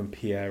defending from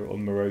Pierre or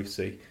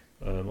Morosi.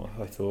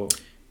 I thought.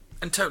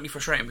 And totally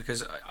frustrating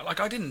because, I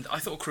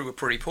thought Crewe were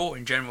pretty poor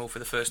in general for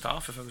the first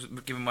half. If I was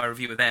giving my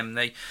review of them,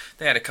 they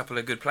had a couple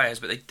of good players,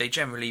 but they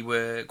generally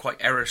were quite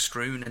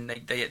error-strewn, and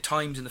they at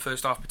times in the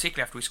first half,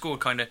 particularly after we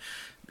scored,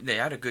 they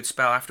had a good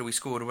spell after we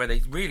scored where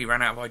they really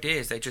ran out of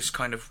ideas. They just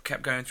kind of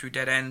kept going through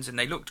dead ends, and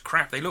they looked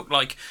crap. They looked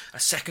like a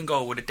second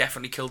goal would have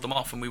definitely killed them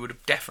off, and we would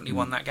have definitely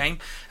won that game.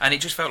 And it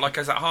just felt like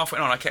as that half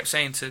went on, I kept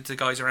saying to the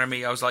guys around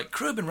me, I was like,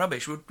 Crewe have been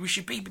rubbish. We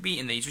should be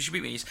beating these. We should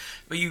beat these.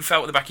 But you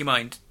felt at the back of your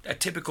mind, a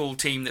typical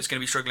team that's going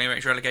to be struggling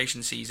against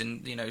relegation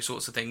season,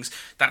 sorts of things.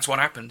 That's what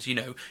happens.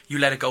 You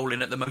let a goal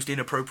in at the most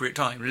inappropriate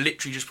time,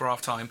 literally just for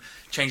half time,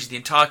 changes the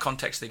entire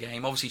context of the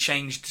game. Obviously,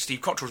 changed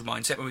Steve Cottrell's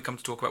mindset when we come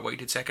to talk about what he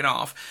did second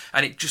half,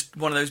 and it just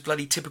one of those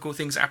bloody typical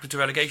things that happen to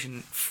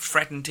relegation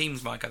threatened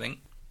teams, Mike. I think.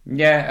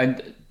 Yeah,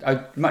 and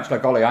much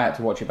like Ollie, I had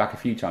to watch it back a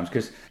few times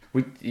because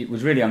it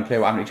was really unclear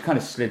what happened. It just kind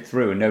of slid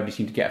through, and nobody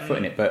seemed to get a foot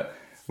in it. But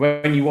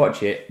when you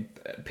watch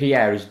it,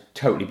 Pierre is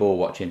totally ball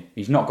watching.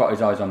 He's not got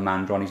his eyes on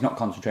Mandron. He's not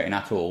concentrating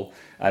at all.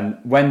 And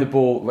when that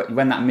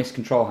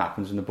miscontrol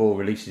happens and the ball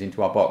releases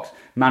into our box,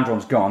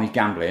 Mandron's gone. He's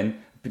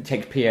gambling. It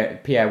takes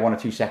Pierre 1 or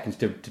 2 seconds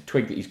to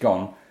twig that he's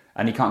gone,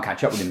 and he can't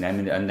catch up with him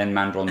then. And then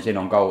Mandron's in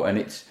on goal, and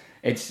it's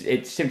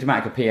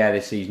symptomatic of Pierre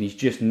this season. He's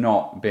just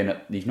not been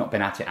at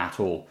it at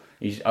all.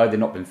 He's either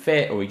not been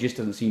fit or he just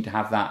doesn't seem to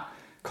have that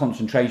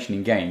concentration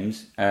in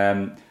games.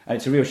 And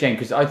it's a real shame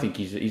because I think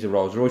he's a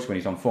Rolls Royce when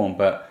he's on form.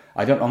 But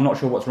I'm not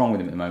sure what's wrong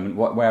with him at the moment.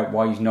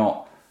 Why he's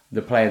not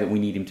the player that we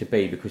need him to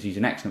be, because he's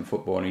an excellent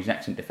footballer and he's an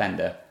excellent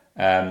defender.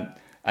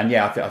 And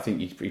yeah, I think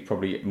he's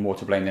probably more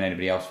to blame than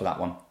anybody else for that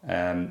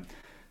one.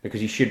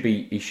 Because he should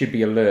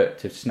be alert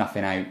to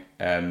snuffing out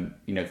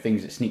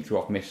things that sneak through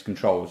off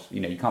miscontrols.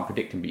 You can't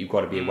predict them, but you've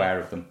got to be aware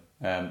of them.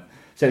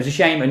 So it's a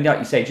shame, and like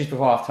you say, just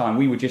before half time,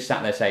 we were just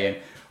sat there saying,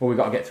 "Well, we've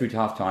got to get through to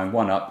half time,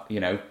 1 up,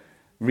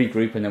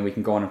 regroup, and then we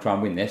can go on and try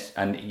and win this."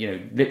 And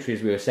literally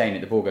as we were saying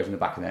it, the ball goes in the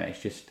back of the net.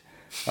 It's just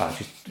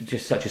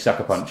such a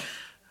sucker punch.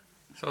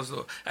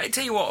 I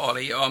tell you what,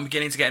 Ollie, I'm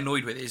beginning to get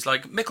annoyed with is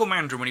like Mikkel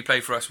Mandron when he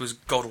played for us was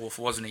god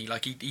awful, wasn't he?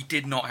 Like he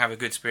did not have a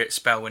good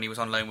spell when he was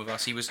on loan with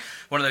us. He was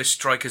one of those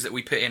strikers that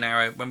we put in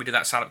when we did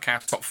that Salop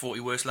Cap top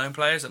 40 worst loan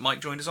players that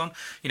Mike joined us on.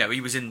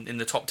 He was in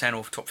the top 10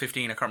 or top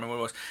 15. I can't remember what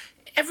it was.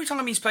 Every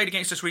time he's played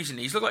against us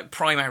recently, he's looked like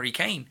prime Harry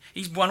Kane.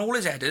 He's won all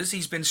his headers.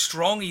 He's been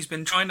strong. He's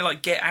been trying to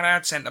get at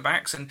our centre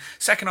backs. And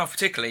second half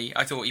particularly,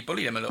 I thought he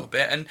bullied him a little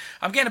bit. And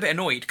I'm getting a bit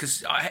annoyed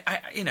because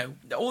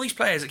all these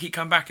players that keep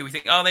coming back and we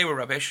think, they were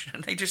rubbish,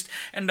 and they just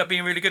end up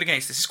being really good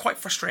against us. It's quite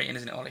frustrating,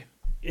 isn't it, Ollie?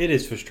 It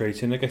is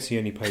frustrating. I guess he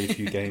only played a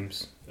few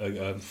games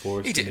for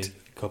us. He did.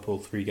 A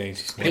 3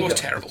 games. It was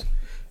terrible.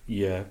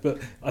 Yeah, but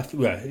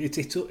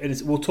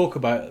we'll talk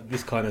about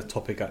this kind of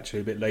topic actually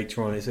a bit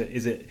later on. Is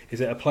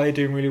it a player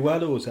doing really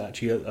well, or is it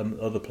actually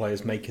other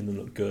players making them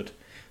look good?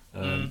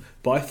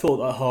 But I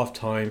thought at half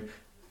time,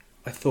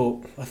 I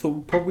thought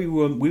probably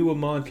we were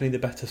marginally the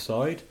better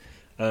side,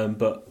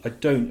 but I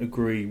don't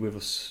agree with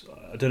us.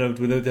 I don't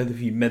know whether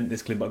you meant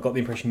this, Clint, but I got the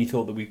impression you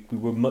thought that we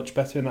were much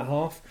better in that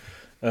half.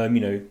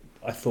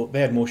 I thought they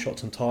had more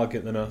shots on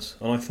target than us,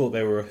 and I thought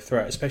they were a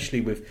threat,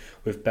 especially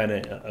with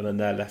Bennett and then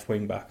their left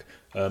wing back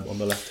on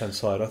the left hand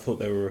side. I thought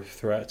they were a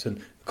threat, and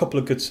a couple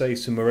of good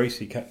saves from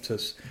Morosi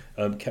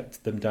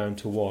kept them down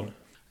to 1.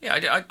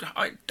 Yeah,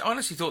 I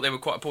honestly thought they were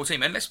quite a poor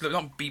team, and let's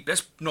not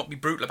be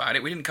brutal about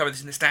it. We didn't cover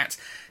this in the stats.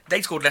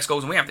 They scored less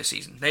goals than we have this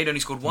season. They'd only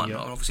scored 1, and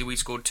obviously we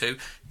scored 2.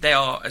 They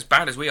are as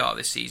bad as we are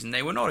this season.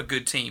 They were not a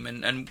good team,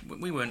 and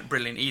we weren't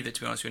brilliant either,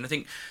 to be honest with you. And I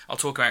think I'll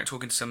talk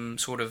to some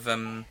sort of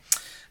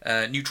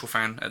neutral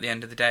fan at the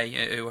end of the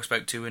day who I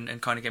spoke to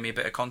and kind of gave me a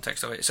bit of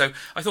context of it. So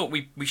I thought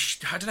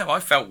I don't know, I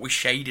felt we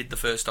shaded the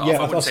first half. Yeah,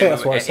 I'll say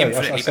that's what I say.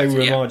 I say we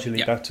were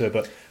marginally better,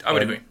 but I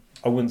would agree.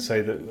 I wouldn't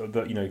say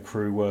that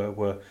Crewe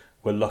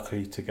were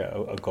lucky to get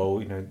a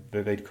goal.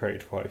 They'd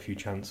created quite a few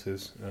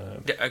chances.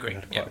 I agree. They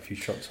had quite a few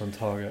shots on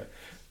target.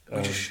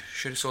 We just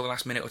should have saw the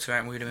last minute or two out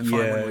and we would have been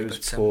fine. It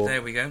was poor,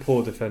 there we go.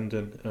 Poor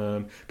defending.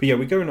 But yeah,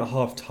 we're going at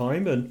half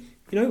time, and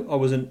I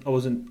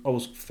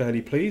was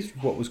fairly pleased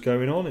with what was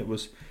going on. It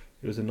was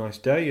a nice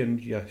day,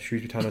 and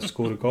Shrewsbury Town had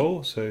scored a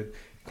goal, so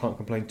can't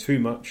complain too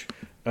much.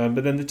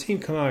 But then the team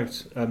come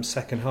out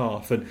second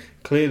half, and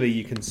clearly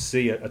you can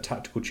see a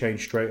tactical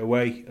change straight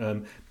away.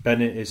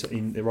 Bennett is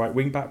in the right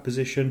wing back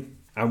position,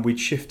 and we'd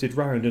shifted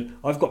round. And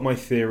I've got my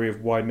theory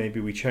of why maybe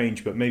we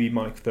changed, but maybe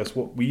Mike first.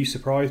 Were you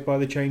surprised by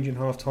the change in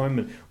half time,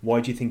 and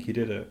why do you think you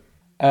did it?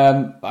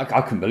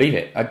 I couldn't believe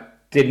it.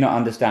 did not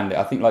understand it.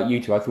 I think, like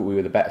you two, I thought we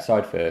were the better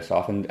side first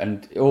half,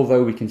 and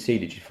although we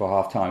conceded just for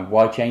half time,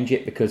 why change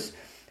it? Because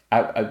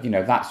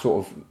that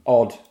sort of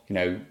odd,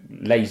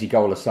 lazy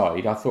goal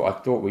aside, I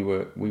thought we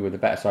were the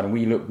better side, and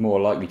we looked more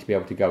likely to be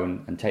able to go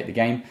and take the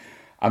game.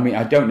 I mean,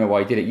 I don't know why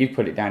he did it. You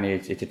put it down here,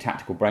 it's a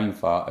tactical brain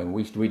fart, and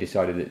we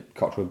decided that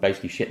Cottrell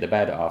basically shit the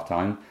bed at half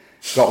time,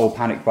 got all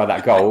panicked by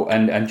that goal,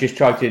 and just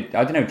tried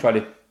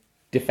to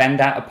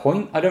defend out a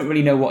point. I don't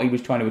really know what he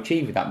was trying to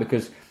achieve with that,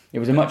 because it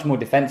was a much more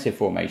defensive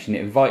formation.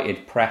 It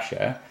invited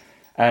pressure,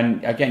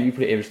 and again, you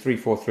put it here as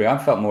 3-4-3. I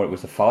felt more it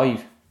was a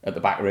 5 at the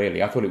back,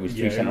 really. I thought it was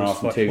two centre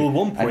halves and 2. Well, at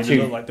one point it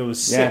looked like there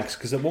was 6,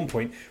 because at one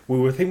point we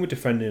were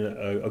defending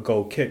a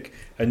goal kick,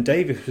 and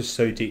Davis was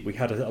so deep we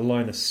had a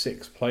line of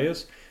 6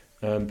 players.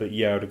 But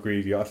yeah, I'd agree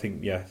with you. I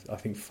think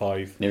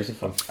 5. It was a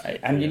 5,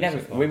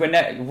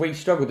 and we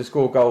struggled to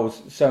score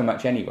goals so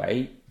much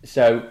anyway.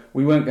 So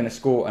we weren't going to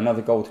score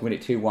another goal to win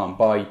it 2-1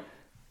 by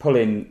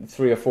pulling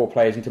 3 or 4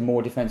 players into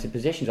more defensive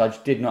positions. I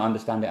just did not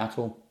understand it at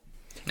all.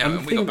 No, and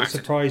the thing that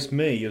surprised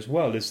me as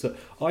well is that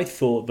I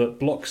thought that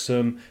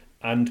Bloxham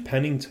and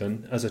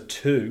Pennington as a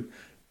 2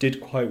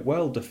 did quite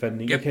well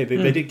defending. Yep. Okay,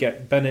 they did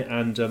get Bennett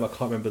and I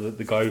can't remember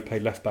the guy who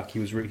played left back. He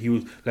was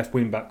left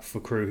wing back for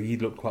Crewe. He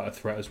looked quite a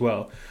threat as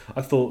well.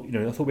 I thought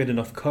we had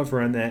enough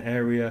cover in their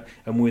area,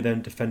 and we were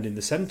then defending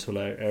the central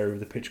area of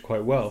the pitch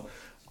quite well.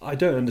 I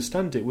don't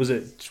understand it. Was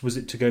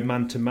it to go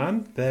man to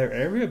man their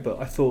area? But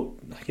I thought,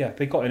 yeah,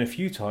 they got in a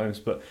few times,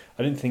 but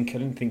I didn't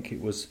think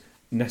it was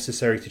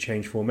necessary to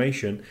change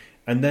formation.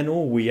 And then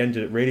all we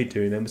ended up really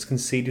doing then was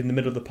conceding in the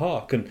middle of the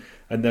park, and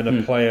then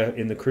a player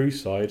in the Crewe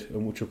side,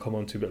 and which we'll come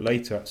on to a bit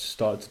later,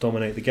 started to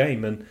dominate the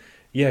game. And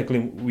yeah,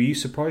 Glyn, were you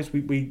surprised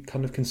we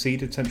kind of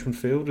conceded central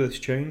midfield with this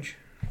change?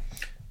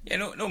 Yeah,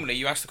 normally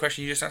you ask the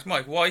question you just asked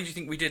Mike, why do you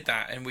think we did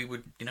that? And we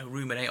would,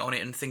 ruminate on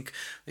it and think,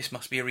 this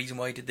must be a reason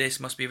why he did this,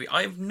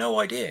 I have no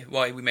idea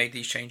why we made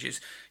these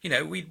changes.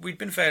 We'd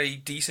been fairly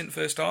decent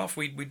first half.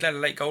 We'd let a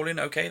late goal in,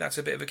 okay, that's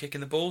a bit of a kick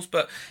in the balls,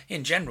 but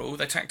in general,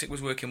 the tactic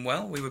was working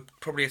well. We were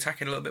probably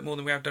attacking a little bit more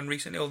than we have done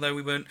recently, although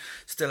we weren't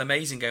still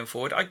amazing going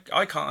forward.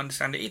 I can't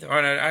understand it either.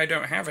 I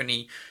don't have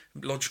any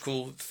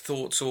logical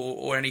thoughts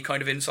or any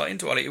kind of insight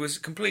into it. It was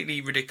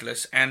completely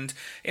ridiculous, and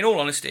in all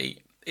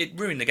honesty, it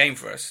ruined the game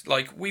for us.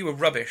 Like, we were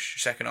rubbish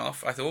second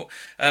half, I thought,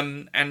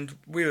 and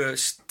we were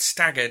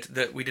staggered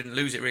that we didn't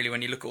lose it, really,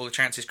 when you look at all the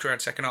chances Crewe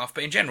had second half.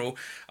 But in general,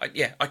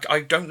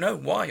 I don't know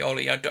why,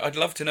 Ollie. I'd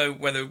love to know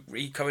whether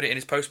he covered it in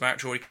his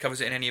post-match or he covers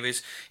it in any of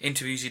his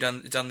interviews he's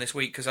done this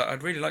week, because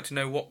I'd really like to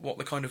know what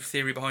the kind of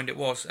theory behind it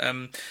was.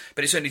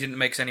 But it certainly didn't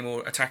make us any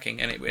more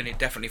attacking, and it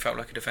definitely felt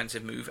like a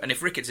defensive move. And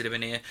if Ricketts had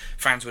been here,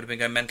 fans would have been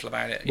going mental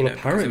about it.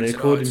 Apparently,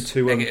 according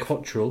to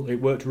Cottrell, it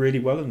worked really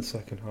well in the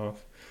second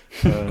half.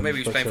 Well, maybe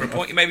he was playing for a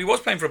point. Maybe he was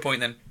playing for a point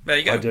then. There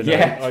you go. I don't know.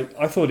 Yeah.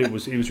 I thought it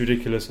was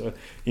ridiculous. A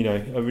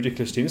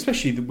ridiculous team.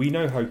 Especially we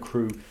know how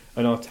Crewe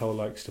and Artell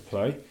likes to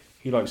play.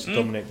 He likes to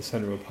dominate the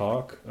centre of the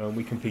park.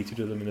 We competed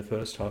with them in the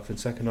first half. In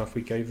the second half,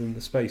 we gave them the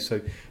space. So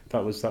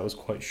that was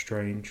quite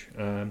strange.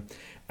 And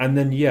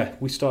then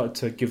we started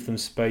to give them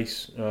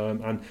space.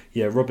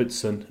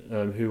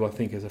 Robertson, who I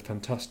think is a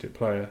fantastic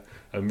player,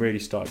 really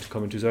started to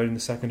come into his own in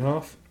the second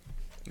half.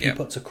 He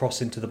puts a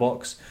cross into the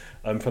box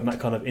from that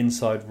kind of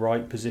inside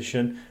right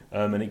position,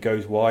 and it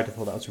goes wide. I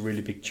thought that was a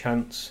really big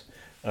chance.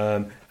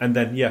 And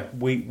then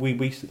we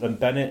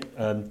Bennett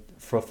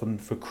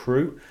for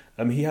Crewe.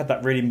 He had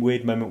that really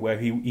weird moment where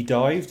he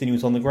dived and he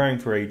was on the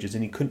ground for ages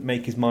and he couldn't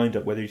make his mind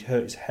up whether he'd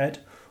hurt his head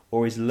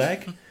or his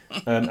leg.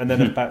 And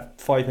then about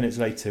 5 minutes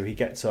later, he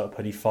gets up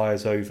and he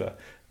fires over.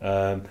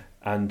 Glenn,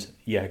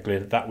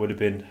 that would have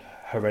been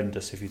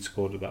horrendous if he'd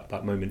scored at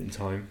that moment in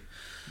time.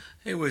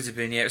 It would have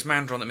been, It was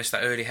Mandron that missed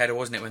that early header,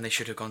 wasn't it, when they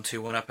should have gone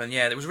 2-1 up. And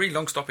there was a really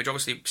long stoppage.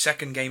 Obviously,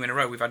 second game in a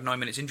row. We've had 9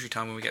 minutes injury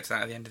time when we get to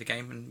that at the end of the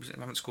game, and we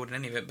haven't scored in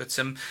any of it. But,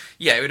 it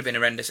would have been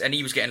horrendous. And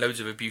he was getting loads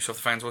of abuse off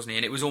the fans, wasn't he?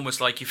 And it was almost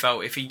like you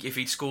felt if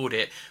he'd scored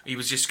it, he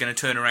was just going to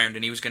turn around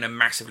and he was going to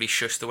massively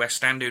shush the West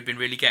Stand who had been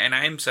really getting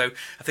at him. So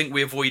I think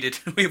we avoided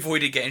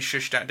getting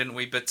shushed at, didn't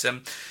we? But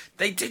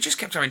they just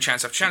kept having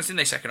chance after chance, didn't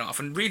they, second half?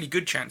 And really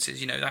good chances.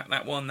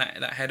 That one,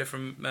 that header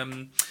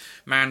from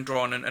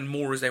Mandron and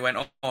more as they went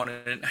on.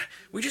 And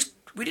we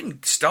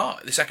didn't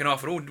start the second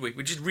half at all, did we?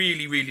 We just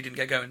really, really didn't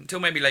get going until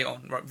maybe late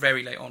on, right,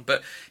 very late on.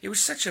 But it was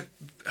such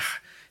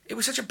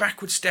a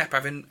backward step,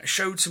 having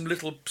showed some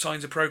little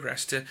signs of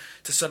progress to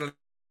suddenly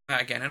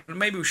that again. And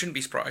maybe we shouldn't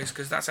be surprised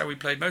because that's how we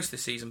played most of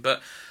this season.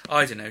 But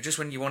I don't know. Just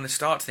when you want to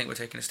start to think we're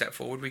taking a step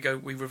forward,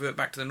 we revert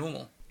back to the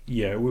normal.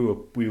 Yeah,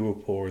 we were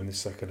poor in the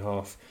second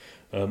half.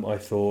 I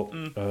thought,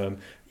 there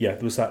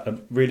was that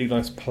really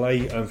nice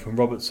play from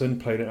Robertson,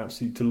 played an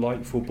absolutely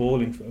delightful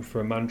ball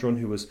for a Mandron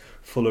who was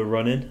full of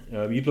running.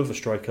 You'd love a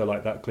striker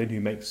like that, Glyn,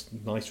 who makes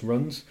nice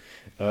runs.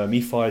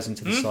 He fires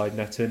into the side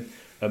netting.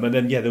 And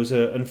then, there was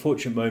an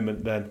unfortunate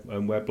moment then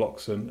where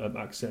Bloxham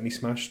accidentally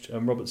smashed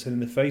Robertson in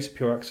the face,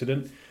 pure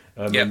accident.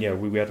 And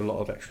we had a lot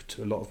of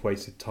extra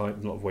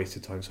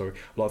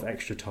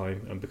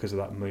time because of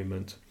that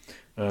moment.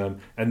 And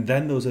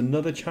then there was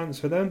another chance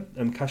for them.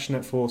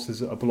 Cashinet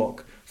forces a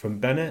block from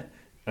Bennett,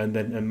 and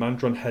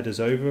Mandron headers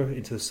over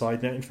into the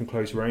side netting from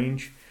close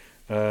range.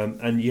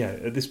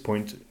 At this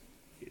point,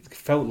 it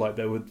felt like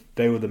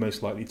they were the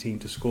most likely team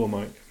to score,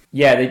 Mike.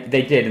 Yeah,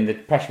 they did, and the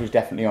pressure was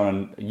definitely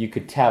on. And you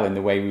could tell in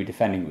the way we were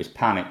defending, it was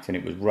panicked and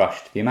it was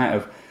rushed. The amount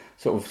of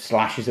sort of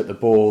slashes at the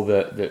ball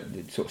that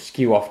sort of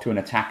skew off to an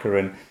attacker,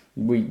 and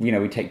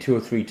we take 2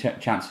 or 3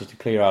 chances to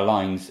clear our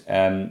lines.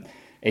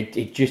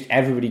 It just,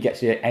 everybody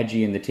gets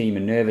edgy in the team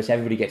and nervous.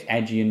 Everybody gets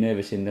edgy and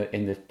nervous in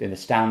the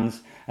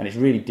stands, and it's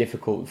really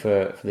difficult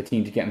for the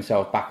team to get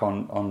themselves back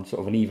on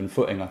sort of an even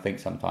footing, I think,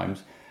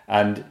 sometimes.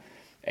 And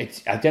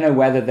I don't know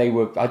whether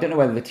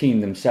the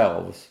team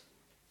themselves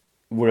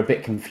were a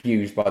bit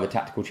confused by the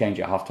tactical change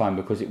at half time,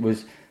 because it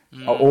was,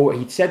 or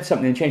he'd said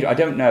something and changed it. I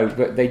don't know,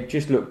 but they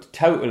just looked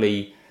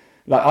totally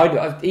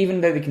like,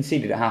 even though they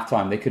conceded at half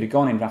time, they could have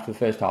gone in after the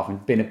first half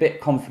and been a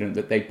bit confident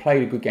that they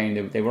played a good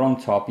game. They were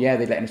on top. Yeah,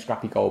 they let in a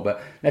scrappy goal,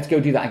 but let's go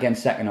do that again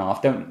second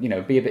half. Don't,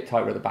 be a bit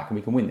tighter at the back and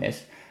we can win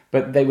this.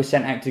 But they were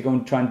sent out to go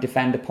and try and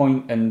defend a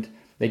point, and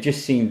they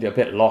just seemed a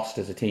bit lost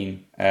as a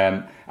team.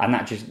 And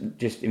that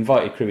just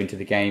invited Crewe into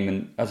the game.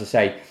 And as I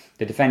say,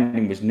 the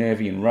defending was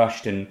nervy and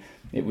rushed, and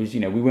it was,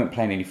 we weren't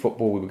playing any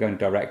football. We were going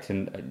direct,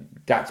 and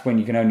that's when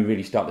you can only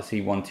really start to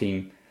see one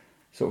team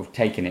sort of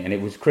taking it. And it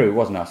was Crewe, it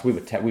wasn't us. We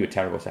were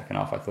terrible second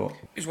half, I thought.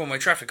 It was one-way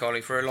traffic,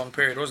 Ollie, for a long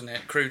period, wasn't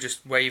it? Crewe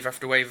just wave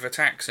after wave of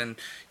attacks, and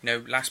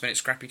last-minute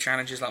scrappy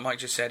challenges, like Mike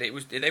just said.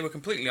 They were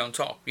completely on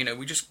top.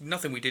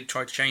 Nothing we did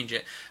tried to change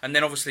it. And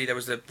then obviously there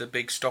was the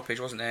big stoppage,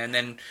 wasn't there? And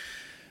then,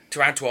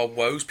 to add to our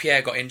woes,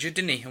 Pierre got injured,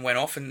 didn't he? And went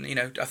off. And,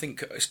 I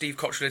think Steve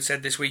Cottrell had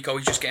said this week,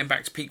 he's just getting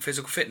back to peak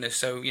physical fitness.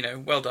 So,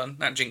 well done.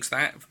 That jinxed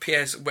that.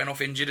 Pierre went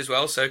off injured as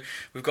well. So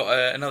we've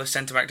got another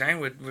centre-back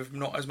down with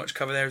not as much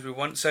cover there as we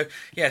want. So,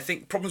 I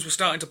think problems were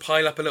starting to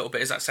pile up a little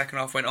bit as that second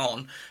half went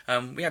on.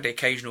 We had the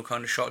occasional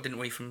kind of shot, didn't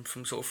we, from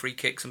sort of free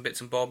kicks and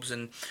bits and bobs,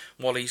 and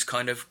Wally's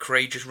kind of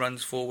courageous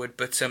runs forward.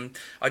 But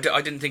I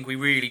didn't think we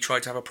really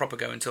tried to have a proper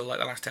go until like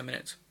the last 10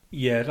 minutes.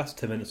 Yeah, last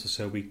 10 minutes or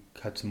so we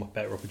had some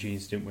better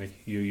opportunities, didn't we?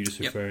 You're just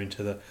referring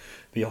to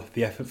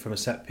the effort from a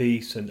set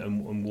piece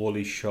and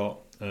Wally's shot.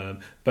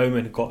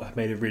 Bowman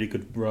made a really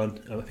good run.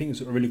 I think it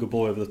was a really good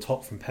ball over the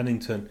top from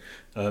Pennington,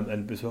 and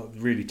it was a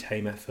really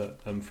tame effort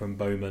from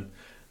Bowman.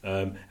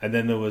 And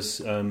then there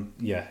was, a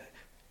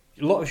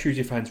lot of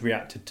Shrewsbury fans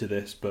reacted to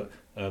this, but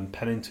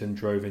Pennington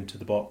drove into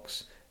the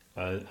box,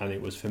 and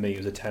it was, for me, it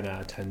was a 10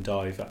 out of 10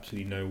 dive.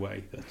 Absolutely no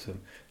way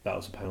that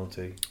was a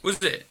penalty.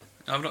 Was it?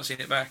 I've not seen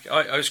it back.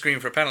 I was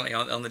screaming for a penalty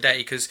on the day,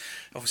 because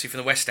obviously from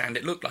the West Stand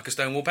it looked like a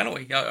Stonewall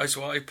penalty. I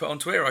put on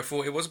Twitter, I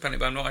thought it was a penalty,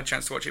 but I've not had a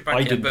chance to watch it back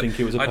yet. I didn't think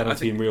it was a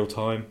penalty in real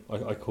time.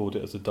 I called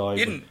it as a dive.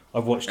 You didn't?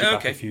 I've watched it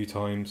back a few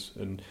times,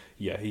 and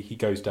he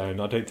goes down.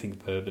 I don't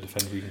think the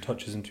defender even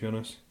touches him, to be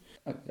honest.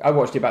 I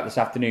watched it back this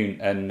afternoon,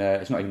 and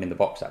it's not even in the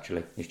box,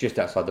 actually. It's just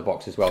outside the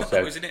box as well.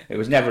 So it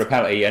was never a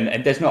penalty,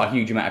 and there's not a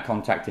huge amount of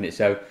contact in it,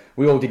 so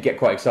we all did get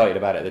quite excited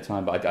about it at the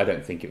time, but I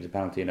don't think it was a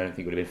penalty, and I don't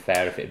think it would have been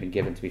fair if it had been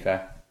given, to be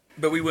fair.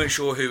 But we weren't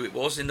sure who it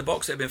was in the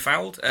box that had been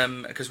fouled,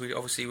 because we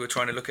obviously were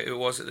trying to look at who it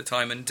was at the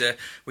time, and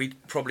we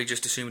probably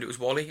just assumed it was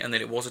Wally, and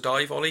that it was a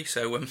dive, Ollie.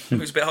 So it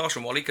was a bit harsh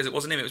on Wally, because it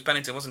wasn't him, it was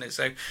Pennington, wasn't it?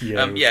 So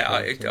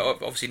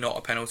obviously not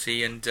a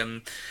penalty, and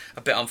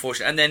a bit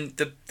unfortunate. And then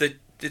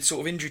the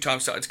sort of injury time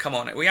started to come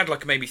on. We had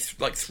maybe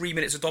 3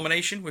 minutes of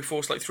domination. We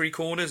forced 3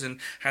 corners and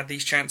had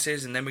these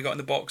chances, and then we got in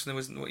the box and there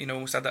was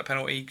almost had that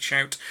penalty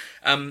shout.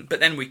 But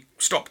then we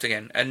stopped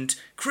again, and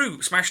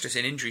Crewe smashed us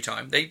in injury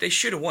time. They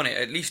should have won it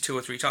at least 2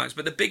 or 3 times.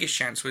 But the biggest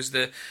chance was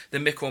the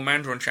Mikkel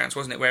Mandron chance,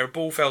 wasn't it? Where a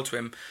ball fell to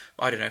him,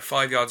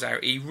 5 yards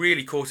out. He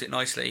really caught it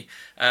nicely,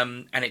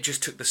 and it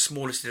just took the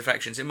smallest of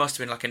deflections. It must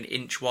have been an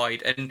inch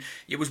wide, and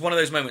it was one of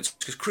those moments,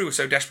 because Crewe were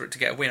so desperate to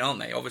get a win, aren't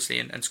they? Obviously,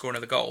 and score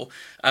another goal.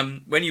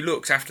 When you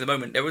looked after the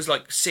moment, there was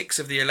 6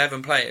 of the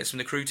 11 players from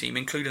the Crewe team,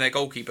 including their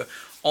goalkeeper,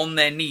 on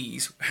their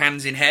knees,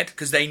 hands in head,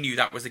 because they knew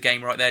that was the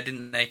game right there,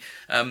 didn't they?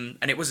 And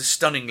it was a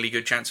stunningly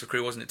good chance for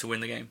Crewe, wasn't it, to win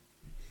the game?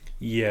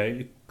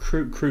 Yeah,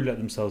 Crewe let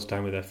themselves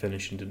down with their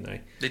finishing, didn't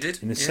they? They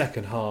did. In the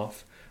second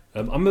half.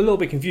 I'm a little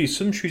bit confused.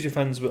 Some Shrewsbury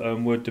fans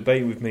were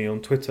debating with me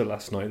on Twitter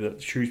last night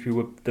that Shrewsbury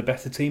were the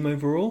better team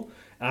overall,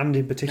 and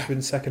in particular in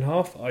the second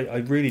half. I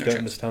really don't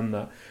understand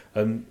that.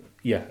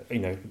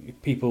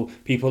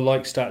 People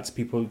like stats.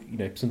 People,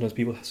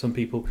 some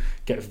people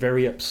get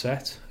very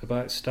upset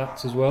about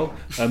stats as well.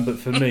 But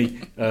for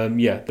me,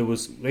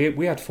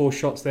 we had 4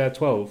 shots. They had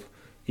 12.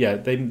 Yeah,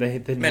 they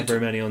didn't have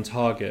very many on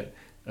target,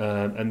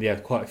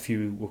 and quite a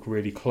few were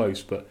really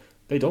close. But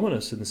they dominated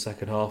us in the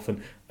second half.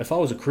 And if I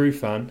was a Crewe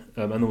fan,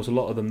 and there was a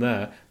lot of them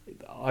there,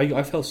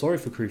 I felt sorry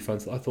for Crewe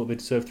fans. I thought they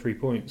deserved 3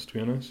 points, to be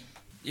honest.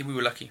 Yeah, we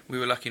were lucky. We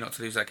were lucky not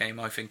to lose that game,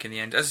 I think, in the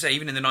end. As I say,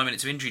 even in the 9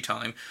 minutes of injury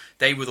time,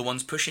 they were the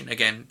ones pushing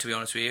again, to be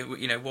honest with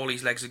you.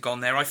 Wally's legs had gone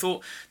there. I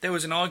thought there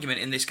was an argument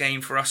in this game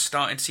for us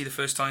starting to see the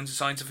first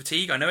signs of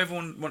fatigue. I know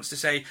everyone wants to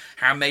say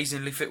how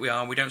amazingly fit we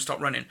are and we don't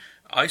stop running.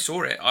 I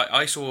saw it.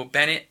 I saw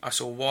Bennett, I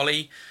saw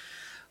Wally,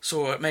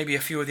 saw maybe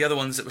a few of the other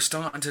ones that were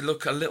starting to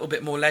look a little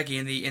bit more leggy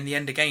in the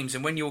end of games.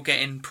 And when you're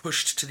getting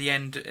pushed to the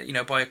end,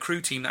 by a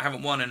Crewe team that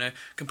haven't won and are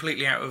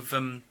completely out of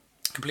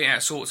completely out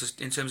of sorts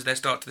in terms of their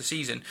start to the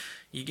season,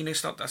 you're going to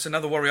start. That's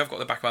another worry I've got at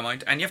the back of my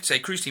mind. And you have to say,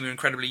 Crewe's team are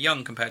incredibly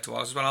young compared to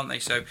ours as well, aren't they?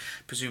 So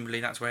presumably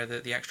that's where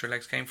the extra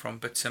legs came from.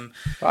 But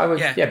I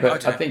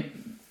think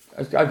I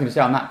was going to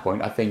say on that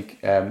point. I think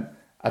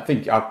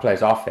our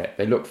players are fit.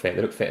 They look fit.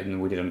 They look fitter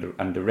than we did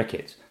under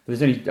Ricketts. But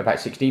there's only about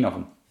 16 of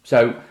them.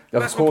 So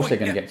of course they're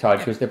going to get tired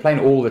because they're playing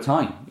all the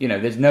time. You know,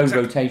 there's no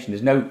rotation.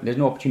 There's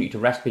no opportunity to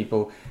rest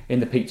people in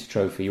the Pizza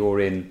Trophy or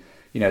in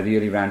the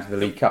early rounds of the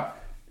League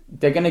Cup.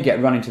 They're going to get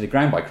run into the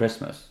ground by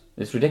Christmas.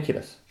 It's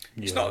ridiculous.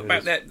 It's not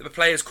about the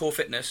players' core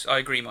fitness. I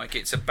agree, Mike.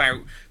 It's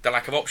about the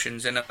lack of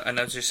options. And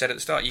as I said at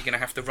the start, you're going to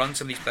have to run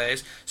some of these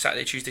players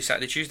Saturday,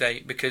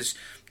 Tuesday because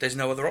there's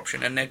no other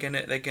option, and they're going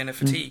to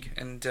fatigue.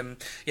 And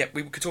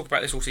we could talk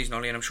about this all season,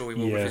 Ollie, and I'm sure we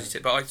will revisit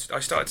it. But I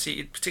started to see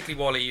it,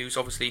 particularly Wally, who's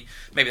obviously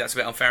maybe that's a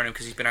bit unfair on him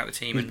because he's been out of the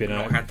team and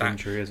not had that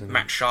injury,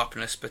 match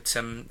sharpness. But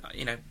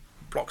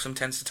Bloxham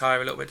tends to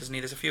tire a little bit, doesn't he?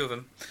 There's a few of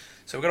them.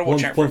 So we've got to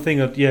watch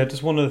out.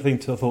 Just one other thing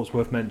I thought was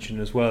worth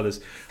mentioning as well is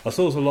I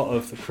saw a lot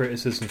of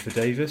criticism for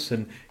Davis,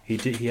 and he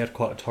had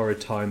quite a torrid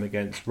time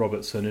against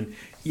Robertson,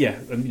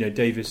 and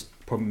Davis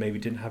probably maybe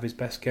didn't have his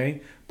best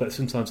game, but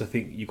sometimes I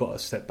think you got to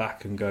step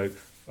back and go,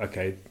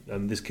 okay,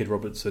 this kid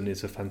Robertson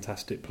is a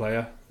fantastic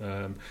player.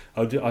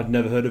 I'd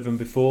never heard of him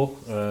before,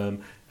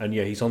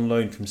 he's on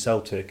loan from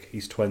Celtic.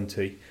 He's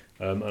 20,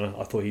 and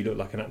I thought he looked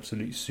like an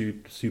absolute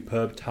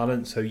superb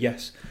talent. So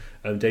yes.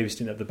 Davis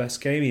didn't have the best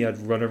game. He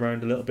had run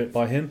around a little bit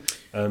by him,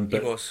 but he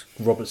was.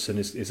 Robertson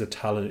is a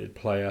talented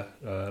player.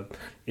 I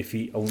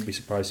wouldn't be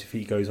surprised if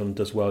he goes on and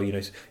does well.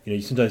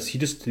 Sometimes he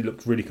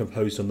looked really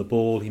composed on the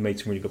ball. He made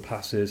some really good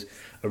passes,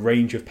 a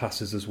range of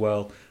passes as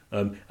well. He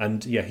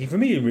reminded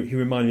me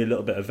a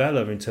little bit of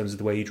Vela in terms of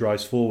the way he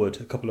drives forward.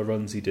 A couple of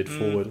runs he did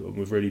forward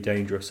were really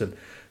dangerous. And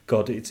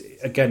God, it's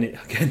again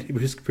we're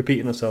just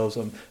repeating ourselves.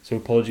 So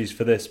apologies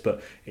for this,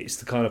 but it's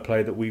the kind of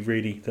player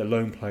the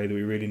lone player that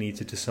we really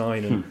needed to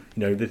sign.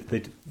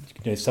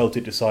 And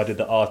Celtic decided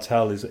that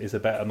Artell is a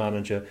better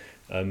manager.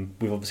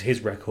 With obviously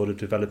his record of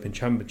developing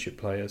Championship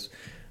players.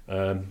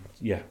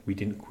 We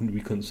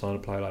couldn't sign a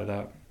player like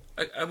that.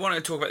 I want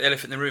to talk about the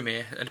elephant in the room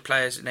here, and a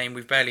player's name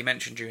we've barely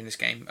mentioned during this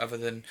game, other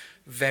than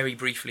very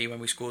briefly when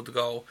we scored the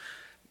goal.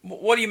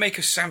 What do you make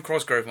of Sam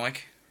Cosgrove,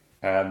 Mike?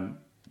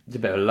 It's a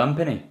bit of a lump,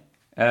 isn't he?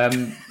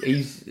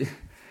 He's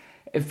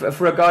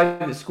for a guy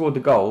that scored the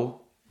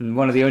goal, and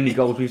one of the only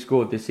goals we've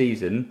scored this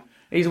season,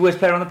 he's the worst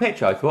player on the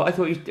pitch. I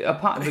thought he's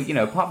apart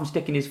from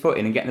sticking his foot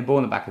in and getting the ball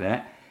in the back of the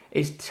net,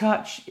 his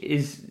touch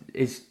is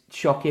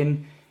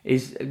shocking.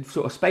 His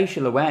sort of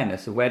spatial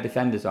awareness of where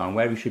defenders are and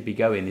where he should be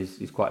going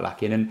is quite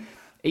lacking, and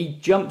he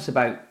jumps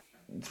about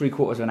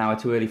 3/4 of an hour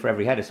too early for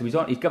every header. So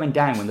he's going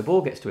down when the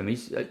ball gets to him.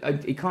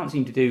 He can't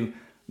seem to do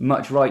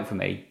much right for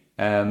me.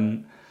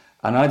 And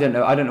I don't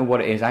know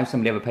what it is. How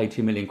somebody ever paid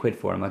 £2 million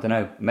for him? I don't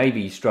know.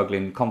 Maybe he's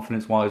struggling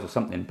confidence-wise or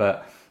something.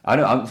 But I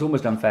don't. It's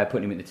almost unfair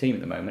putting him in the team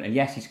at the moment. And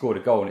yes, he scored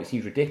a goal, and it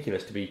seems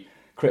ridiculous to be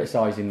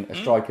criticising a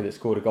striker that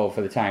scored a goal for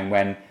the Town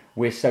when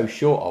we're so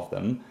short of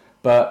them.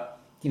 But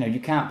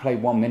you can't play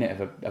 1 minute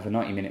of a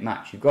 90-minute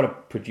match. You've got to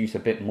produce a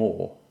bit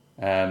more.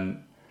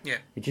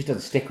 It just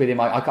doesn't stick with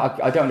him. I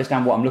don't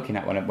understand what I'm looking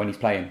at when he's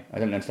playing. I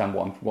don't understand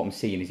what I'm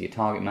seeing. Is he a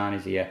target man?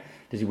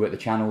 Does he work the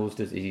channels?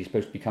 Is he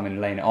supposed to be coming and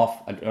laying it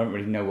off? I don't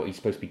really know what he's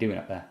supposed to be doing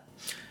up there.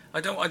 I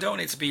don't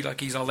want it to be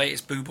like he's our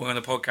latest boo boy on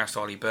the podcast,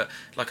 Ollie, but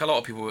I felt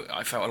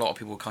a lot of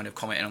people were kind of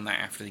commenting on that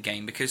after the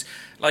game because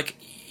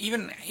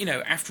even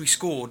after he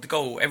scored the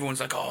goal, everyone's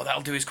like, oh,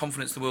 that'll do his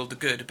confidence the world of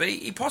good. But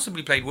he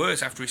possibly played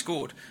worse after he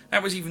scored.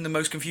 That was even the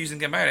most confusing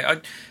thing about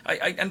it.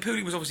 And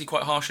Pooley was obviously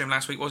quite harsh on him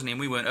last week, wasn't he?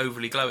 And we weren't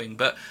overly glowing,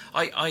 but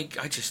I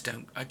just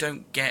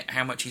don't get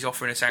how much he's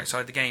offering us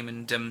outside the game.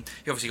 And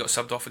he obviously got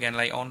subbed off again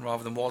late on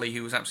rather than Wally,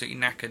 who was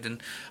absolutely knackered.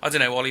 And I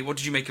don't know, Ollie, what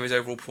did you make of his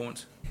overall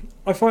performance?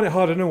 I find it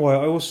hard. I don't know why.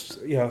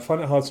 I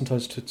find it hard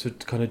sometimes to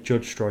kind of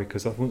judge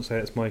strikers. I wouldn't say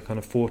it's my kind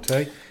of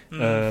forte.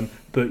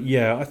 But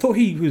yeah, I thought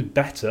he was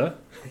better,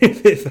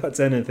 if that's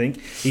anything.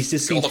 He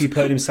just seems to be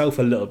putting himself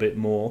a little bit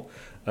more.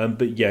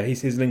 But yeah,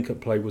 his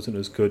link-up play wasn't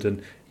as good.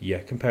 And yeah,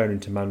 comparing him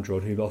to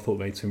Mandron, who I thought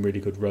made some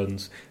really good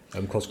runs,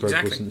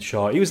 Cosgrove wasn't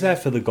sharp. He was there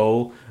for the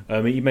goal.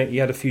 He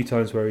had a few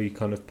times where he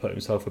kind of put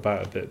himself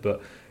about a bit,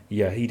 but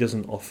yeah, he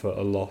doesn't offer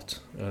a lot.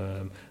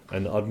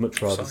 And I'd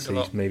much rather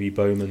see maybe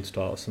Bowman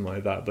start or something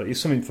like that. But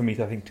it's something for me,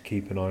 I think, to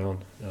keep an eye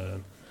on.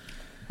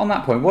 On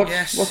that point,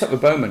 what's up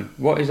with Bowman?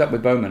 What is up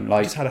with Bowman?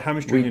 He just had a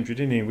hamstring injury,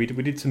 didn't he? We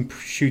did some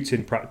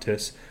shooting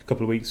practice a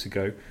couple of weeks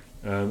ago,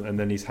 and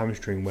then his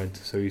hamstring went,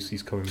 so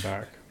he's coming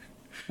back.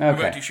 Okay.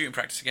 We won't do shooting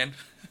practice again.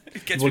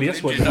 Well,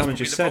 that's what the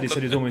manager said. He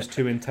said it's almost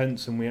too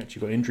intense, and we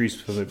actually got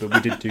injuries from it. But we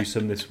did do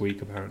some this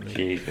week, apparently.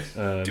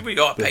 Jesus. We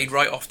got paid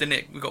right off, didn't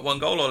it? We got one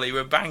goal, Ollie.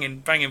 We're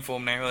banging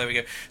form now. Well, there we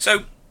go.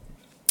 So,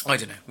 I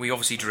don't know. We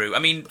obviously drew. I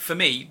mean, for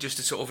me, just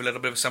to sort of a little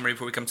bit of a summary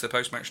before we come to the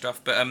post-match stuff,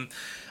 but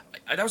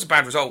that was a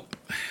bad result.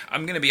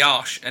 I'm going to be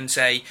harsh and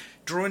say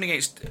drawing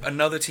against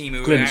another team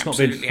who Glenn, are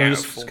absolutely out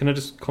of form. Can I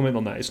just comment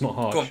on that? It's not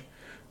harsh. Go on.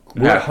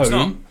 We're at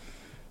home,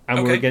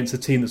 and we're against a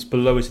team that's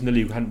below us in the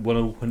league who hadn't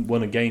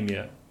won a game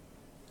yet.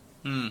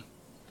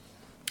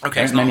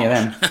 Okay, it's There not aren't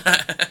many harsh. of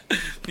them.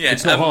 Yeah,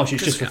 It's not harsh.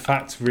 It's 'cause just a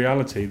fact,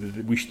 reality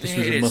that this was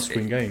It a is.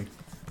 must-win game.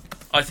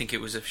 I think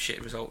it was a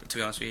shit result, to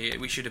be honest with you.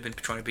 We should have been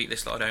trying to beat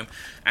this lot at home.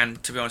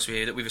 And to be honest with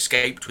you, that we've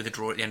escaped with a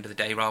draw at the end of the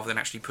day rather than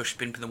actually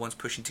been the ones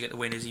pushing to get the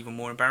win is even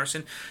more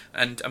embarrassing.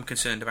 And I'm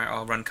concerned about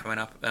our run coming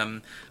up.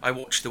 I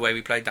watched the way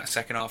we played that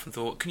second half and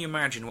thought, can you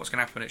imagine what's going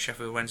to happen at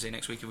Sheffield Wednesday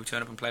next week if we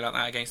turn up and play like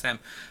that against them?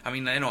 I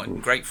mean, they're not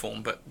in great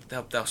form, but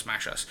they'll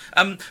smash us.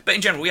 But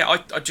in general, yeah,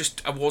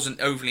 I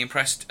wasn't overly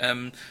impressed.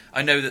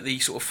 I know that the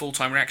sort of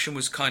full-time reaction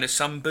was kind of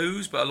some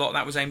boos, but a lot of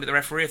that was aimed at the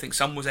referee. I think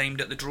some was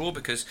aimed at the draw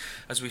because,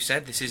 as we've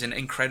said, this is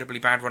an incredibly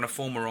bad run of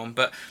form we're on.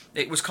 But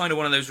it was kind of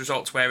one of those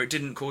results where it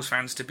didn't cause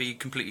fans to be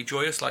completely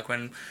joyous, like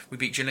when we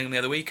beat Gillingham the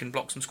other week and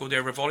Bloxham scored the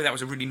over volley. That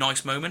was a really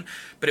nice moment,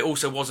 but it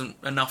also wasn't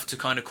enough to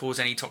kind of cause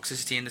any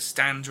toxicity in the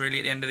stands really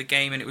at the end of the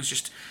game. And it was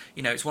just,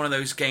 it's one of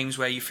those games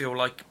where you feel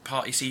like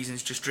party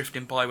season's just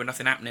drifting by with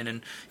nothing happening.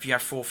 And if you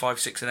have 4, 5,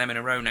 6 of them in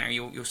a row now,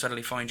 you'll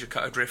suddenly find your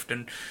cut adrift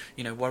and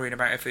worrying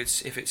about if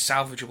it's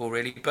salvageable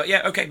really. But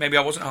yeah, okay, maybe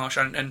I wasn't harsh,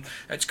 and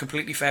it's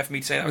completely fair for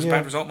me to say that was a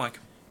bad result, Mike.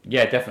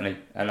 Yeah, definitely.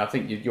 And I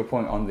think your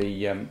point on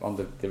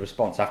the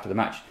response after the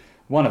match,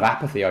 one of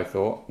apathy, I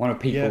thought. One of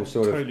people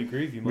totally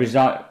agree with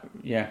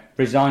you,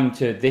 resigned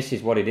to this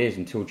is what it is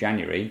until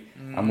January,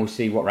 and we'll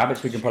see what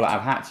rabbits we can pull out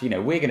of hats.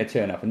 We're going to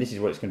turn up, and this is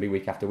what it's going to be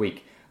week after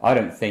week. I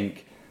don't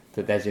think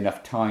that there's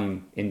enough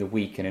time in the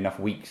week and enough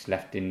weeks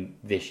left in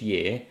this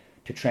year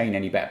to train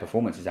any better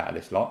performances out of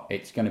this lot.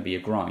 It's going to be a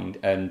grind,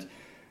 and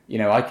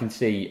I can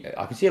see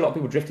a lot of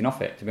people drifting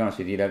off it. To be honest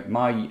with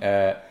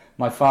you,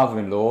 my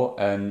father-in-law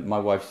and my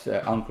wife's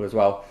uncle as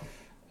well,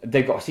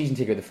 they've got a season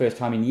ticket the first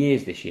time in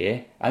years this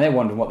year, and they're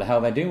wondering what the hell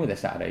they're doing with their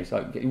Saturdays.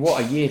 Like,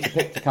 what a year to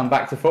pick to come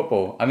back to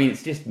football. I mean,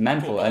 it's just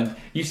mental, and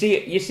you see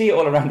it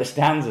all around the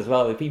stands as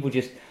well. The people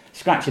just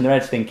scratching their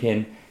heads,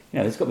 thinking,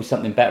 there's got to be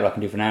something better I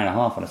can do for an hour and a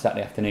half on a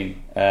Saturday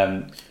afternoon.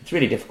 It's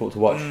really difficult to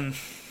watch. And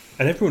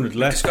everyone had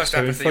left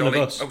so in front of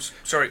us. Oh,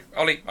 sorry,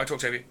 Ollie, I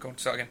talked over you. Go on,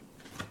 start again.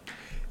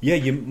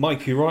 Yeah,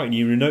 Mike, you're right, and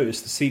you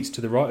noticed the seats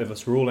to the right of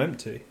us were all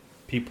empty.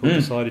 People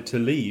decided to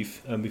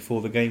leave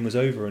before the game was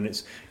over, and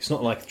it's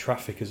not like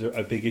traffic is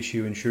a big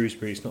issue in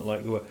Shrewsbury. It's not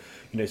like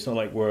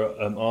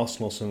we're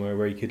Arsenal somewhere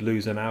where you could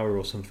lose an hour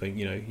or something.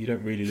 You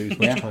don't really lose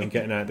much time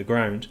getting out of the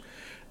ground.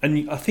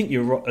 And I think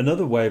you're right.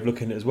 Another way of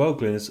looking at it as well,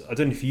 Glenn, is I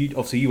don't know if you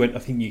obviously you went. I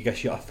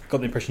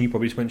got the impression you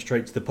probably just went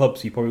straight to the pub,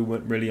 so you probably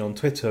weren't really on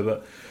Twitter.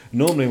 But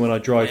normally when I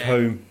drive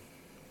home,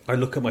 I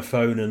look at my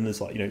phone, and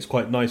there's it's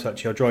quite nice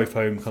actually. I drive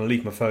home, kind of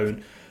leave my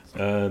phone,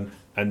 and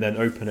then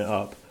open it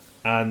up,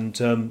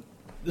 and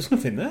there's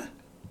nothing there.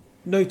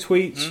 No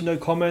tweets, no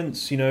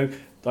comments.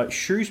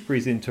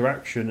 Shrewsbury's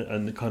interaction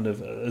and kind of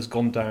has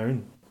gone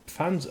down.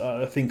 Fans,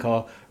 I think,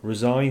 are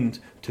resigned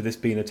to this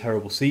being a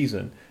terrible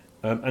season,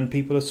 and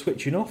people are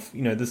switching off.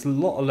 There's a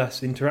lot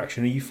less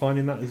interaction. Are you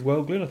finding that as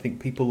well, Glenn? I think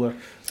people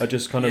are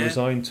just kind of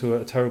resigned to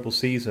a terrible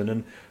season.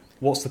 And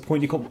what's the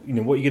point? What are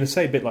you going to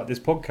say? A bit like this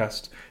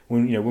podcast.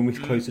 When we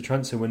close the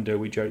transfer window,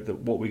 we joke that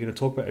what we're going to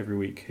talk about every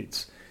week.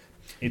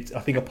 I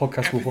think a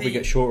podcast will probably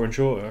get shorter and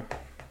shorter.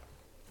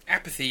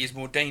 Apathy is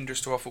more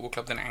dangerous to our football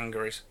club than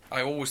anger is.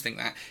 I always think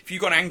that. If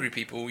you've got angry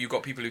people, you've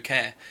got people who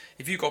care.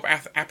 If you've got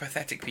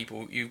apathetic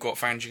people, you've got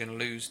fans you're going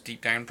to lose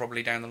deep down,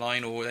 probably down the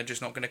line, or they're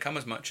just not going to come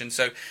as much. And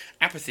so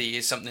apathy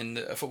is something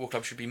that a football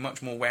club should be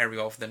much more wary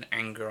of than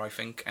anger, I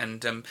think.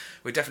 And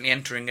we're definitely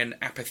entering an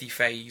apathy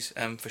phase,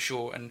 for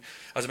sure. And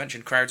as I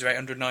mentioned, crowds are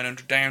 800,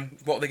 900 down.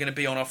 What are they going to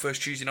be on our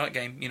first Tuesday night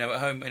game, at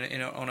home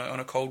on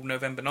a cold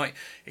November night?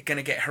 It's going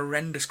to get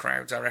horrendous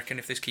crowds, I reckon,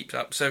 if this keeps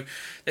up. So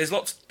there's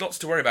lots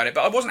to worry about it.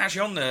 But I wasn't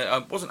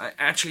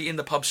actually in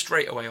the pub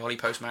straight away, Ollie,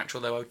 post-match,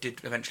 although I did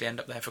eventually end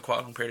up there for quite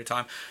a long period of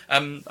time.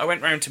 I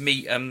went round to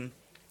meet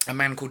a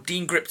man called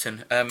Dean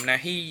Gripton. Now,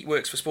 he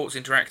works for Sports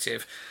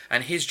Interactive,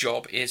 and his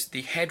job is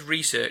the head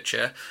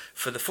researcher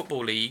for the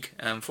Football League,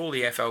 for all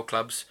the EFL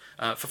clubs,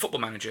 for Football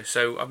Manager.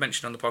 So I've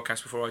mentioned on the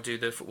podcast before, I do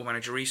the Football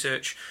Manager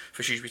research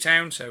for Shrewsbury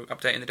Town, so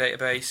updating the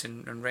database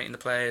and rating the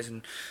players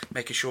and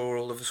making sure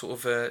all of the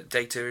sort of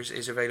data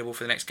is available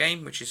for the next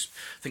game, which is,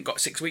 I think,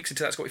 got 6 weeks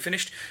until that's got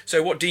finished.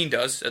 So what Dean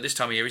does at this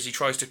time of year is he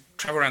tries to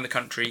travel around the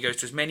country, he goes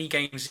to as many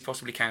games as he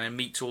possibly can and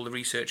meets all the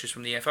researchers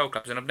from the EFL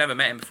clubs. And I've never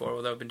met him before,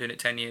 although I've been doing it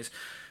 10 years.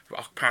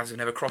 Our paths have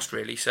never crossed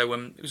really, so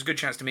it was a good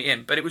chance to meet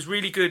him. But it was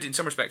really good in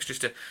some respects just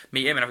to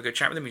meet him and have a good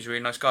chat with him. He's a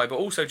really nice guy, but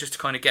also just to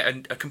kind of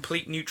get a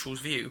complete neutral's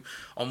view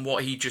on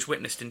what he just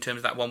witnessed in terms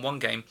of that 1-1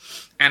 game.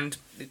 And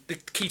the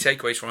key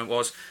takeaways from it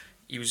was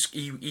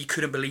he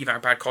couldn't believe how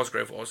bad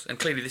Cosgrove was, and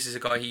clearly this is a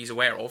guy he's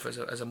aware of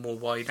as a more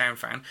wide down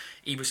fan.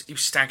 He was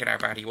staggered how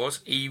bad he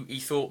was. He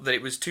thought that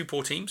it was two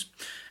poor teams,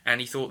 and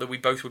he thought that we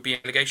both would be in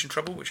relegation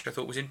trouble, which I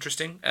thought was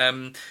interesting.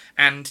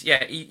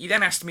 He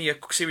then asked me a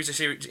series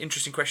of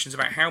interesting questions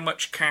about how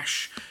much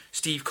cash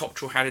Steve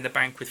Cottrell had in the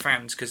bank with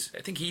fans, because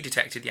I think he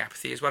detected the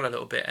apathy as well a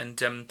little bit.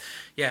 And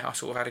I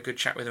sort of had a good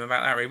chat with him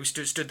about that. Really. We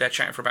stood there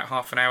chatting for about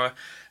half an hour,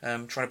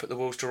 trying to put the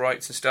Wolves to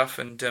rights and stuff.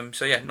 And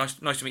nice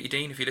to meet you,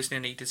 Dean. If you're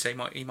listening, he did say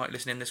he might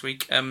listen in this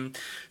week.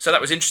 So that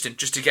was interesting,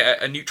 just to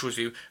get a neutral's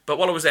view. But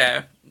while I was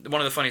there,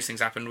 one of the funniest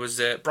things happened was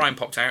Brian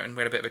popped out and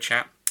we had a bit of a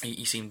chat.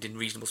 He seemed in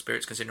reasonable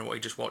spirits considering what he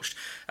just watched.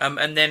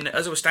 And then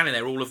as I was standing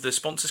there, all of the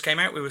sponsors came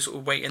out. We were sort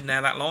of waiting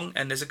there that long.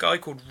 And there's a guy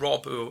called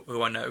Rob,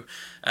 who I know.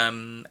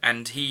 And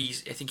I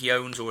think he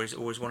owns or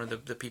is one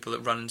of the people that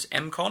runs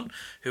MCon,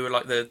 who are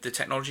like the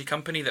technology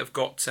company that have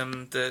got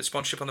the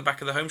sponsorship on the back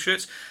of the home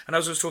shirts. And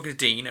as I was talking to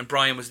Dean, and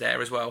Brian was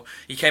there as well,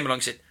 he came along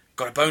and said,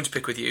 "Got a bone to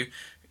pick with you."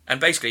 And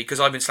basically, because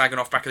I've been slagging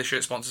off back of the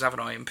shirt sponsors, haven't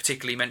I? And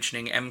particularly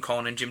mentioning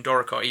MCon and Jim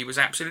Doricott, he was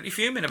absolutely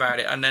fuming about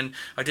it. And then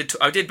I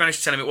did manage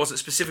to tell him it wasn't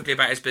specifically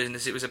about his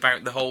business; it was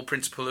about the whole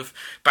principle of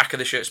back of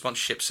the shirt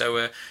sponsorship.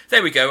 So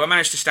there we go. I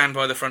managed to stand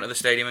by the front of the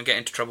stadium and get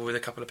into trouble with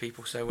a couple of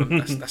people. So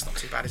that's not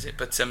too bad, is it?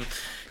 But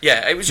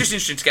it was just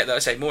interesting to get that. I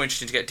say more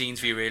interesting to get Dean's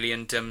view really.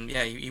 And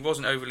he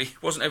wasn't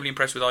overly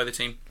impressed with either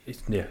team.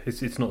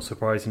 It's not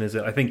surprising, is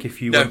it? I think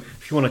if you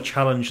want to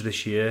challenge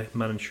this year,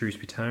 Man and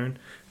Shrewsbury Town.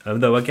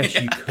 Though I guess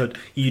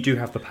you do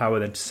have the power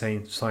then to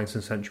sign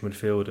some central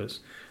midfielders,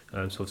 so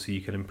obviously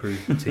you can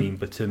improve the team.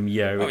 But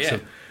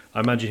I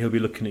imagine he'll be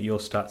looking at your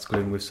stats,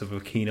 Glenn, with sort of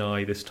a keen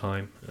eye this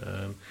time.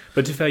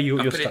 But to be fair, your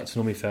stats are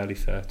normally fairly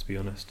fair, to be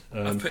honest.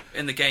 I've put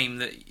in the game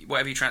that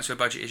whatever your transfer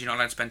budget is, you're not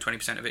allowed to spend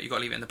 20% of it. You've got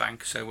to leave it in the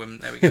bank. So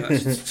there we go.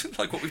 That's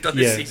like what we've done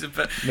this season.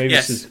 But maybe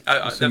this is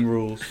some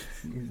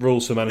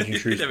rules for managing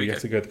Shrewsbury. You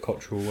have to go the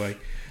Cottrell way.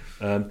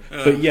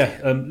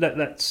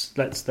 Let's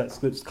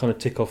kind of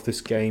tick off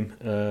this game.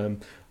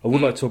 I would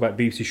like to talk about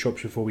BBC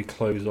Shropshire before we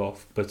close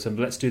off, but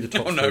let's do the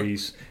top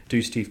threes,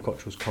 do Steve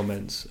Cottrell's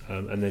comments,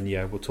 and then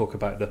we'll talk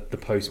about the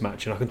post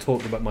match, and I can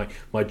talk about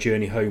my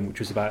journey home, which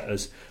was about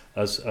as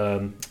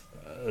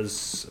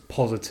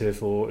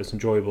positive or as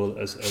enjoyable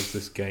as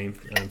this game.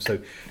 So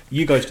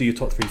you guys do your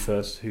top three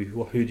first.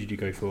 Who did you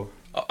go for?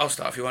 I'll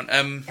start if you want.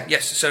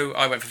 Yes, so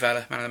I went for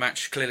Vela, man of the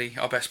match. Clearly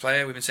our best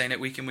player. We've been saying it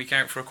week in, week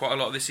out for quite a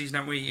lot of this season,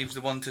 haven't we? He was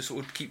the one to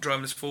sort of keep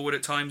driving us forward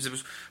at times. There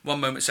was one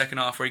moment second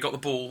half where he got the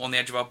ball on the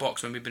edge of our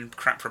box when we'd been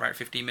crap for about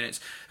 15 minutes,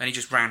 and he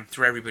just ran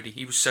through everybody.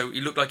 He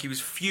looked like he was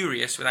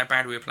furious with how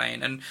bad we were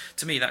playing, and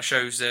to me that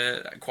shows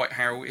quite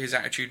how his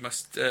attitude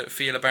must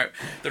feel about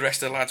the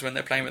rest of the lads when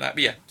they're playing with that.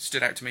 But yeah,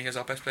 stood out to me as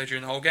our best player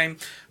during the whole game.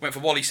 Went for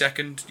Wally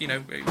second.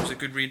 It was a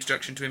good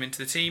reintroduction to him into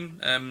the team.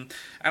 And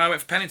I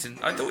went for Pennington.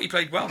 I thought he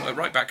played well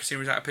at right back,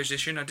 considering he was out of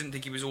position. I didn't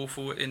think he was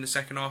awful in the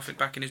second half,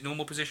 back in his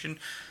normal position.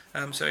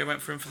 So he went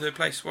for him for third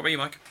place. What about you,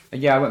 Mike?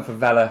 Yeah, I went for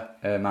Vela,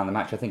 man of the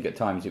match. I think at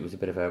times it was a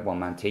bit of a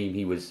one-man team.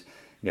 He was,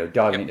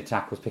 diving into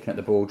tackles, picking up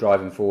the ball,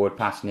 driving forward,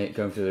 passing it,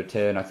 going for the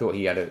return. I thought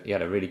he had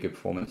a really good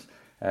performance.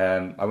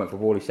 I went for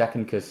Wally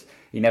second because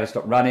he never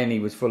stopped running. He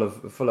was full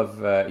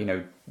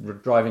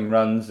of driving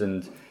runs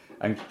and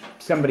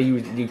somebody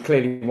who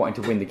clearly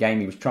wanted to win the game.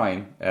 He was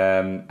trying.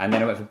 And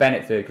then I went for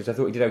Bennett third because I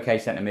thought he did okay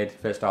centre mid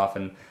first half,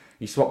 and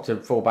he swapped to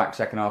full back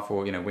second half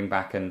or wing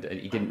back, and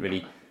he didn't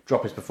really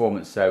drop his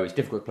performance. So it's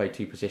difficult to play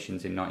two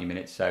positions in 90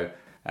 minutes. So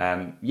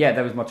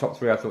that was my top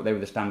three. I thought they were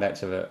the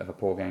standouts of a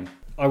poor game.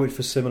 I went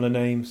for similar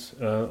names.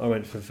 I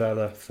went for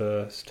Vela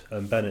first,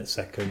 and Bennett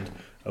second,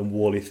 and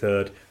Worley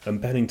third.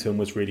 And Pennington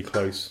was really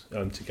close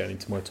to getting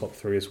into my top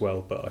three as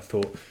well. But I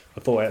thought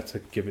I had to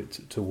give it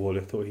to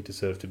Worley. I thought he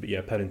deserved it. But yeah,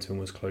 Pennington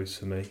was close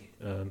for me.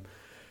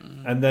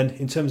 And then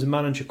in terms of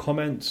manager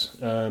comments,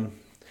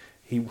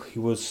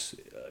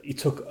 he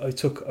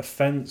took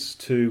offence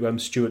to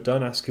Stuart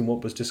Dunn asking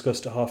what was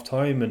discussed at half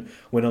time, and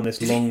went on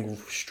this long,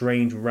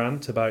 strange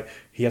rant about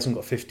he hasn't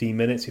got 15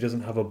 minutes, he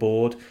doesn't have a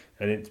board,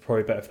 and it's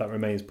probably better if that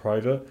remains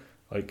private.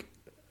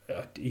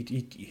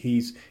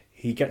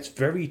 He gets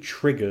very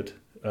triggered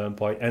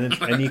by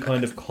any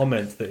kind of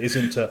comment that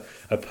isn't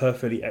a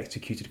perfectly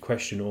executed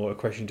question or a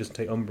question he doesn't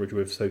take umbrage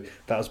with. So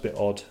that was a bit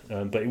odd,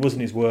 but it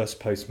wasn't his worst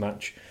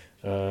post-match.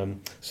 He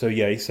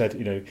said,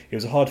 it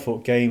was a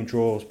hard-fought game.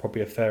 Draw was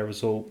probably a fair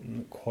result. I'm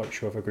not quite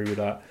sure if I agree with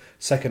that.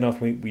 Second half,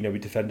 we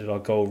defended our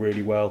goal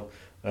really well,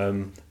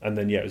 and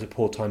then it was a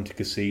poor time to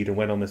concede, and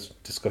went on this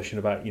discussion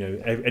about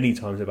any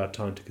time's a bad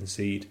time to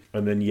concede.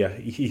 And then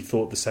he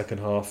thought the second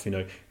half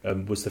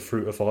was the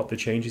fruit of the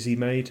changes he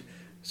made.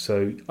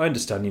 So I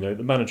understand, the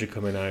manager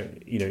coming out,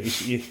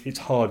 it's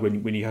hard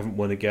when you haven't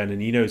won again,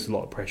 and he knows a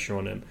lot of pressure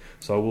on him.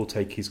 So I will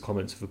take his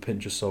comments with a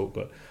pinch of salt,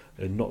 but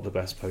not the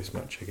best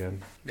post-match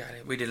again. Yeah,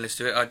 we didn't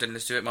listen to it. I didn't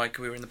listen to it, Mike.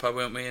 We were in the pub,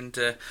 weren't we? And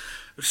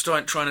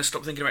trying to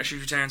stop thinking about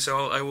Shrewsbury Town.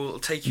 So I will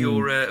take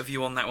your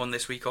view on that one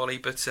this week, Ollie.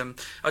 But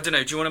I don't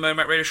know. Do you want to moan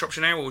about Radio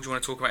Shropshire now, or do you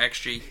want to talk about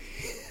XG?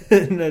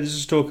 No, let's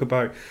just talk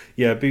about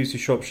BBC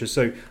Shropshire.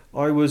 So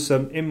I was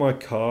in my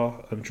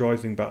car,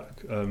 driving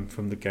back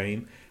from the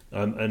game,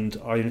 and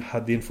I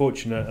had the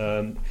unfortunate.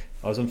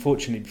 I was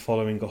unfortunately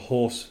following a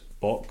horse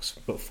box,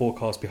 but 4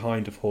 cars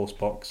behind a horse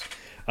box.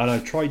 And I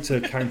tried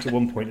to count at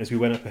one point as we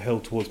went up a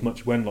hill towards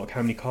Much Wenlock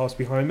how many cars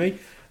behind me,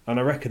 and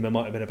I reckon there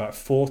might have been about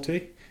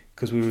 40.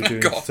 because we were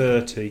doing God.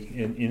 30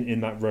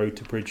 in that road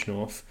to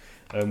Bridgnorth,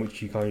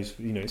 which you guys,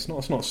 it's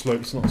not slow.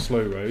 It's not a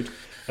slow road.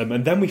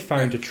 And then we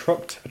found a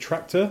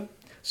tractor.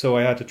 So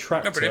I had a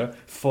tractor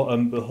for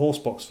the horse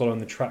box following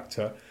the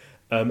tractor.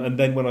 And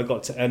then when I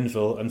got to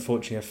Enville,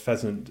 unfortunately, a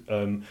pheasant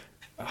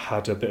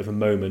had a bit of a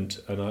moment,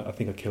 and I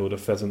think I killed a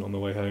pheasant on the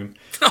way home.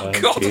 Oh,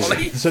 God,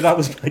 Ollie. So that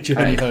was my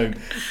journey home.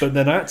 But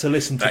then I had to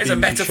listen to That is BBC a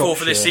metaphor Shropshire.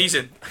 for this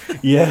season.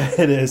 Yeah,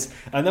 it is.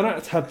 And then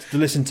I had to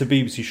listen to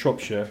BBC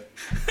Shropshire.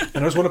 And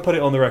I just want to put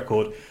it on the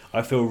record,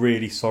 I feel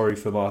really sorry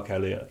for Mark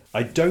Elliott.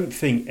 I don't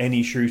think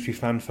any Shrewsbury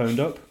fan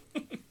phoned up.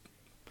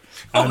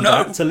 Oh, And no. I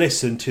had to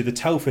listen to the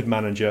Telford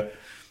manager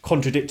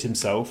contradict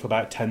himself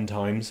about 10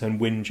 times and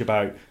whinge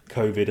about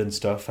COVID and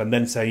stuff, and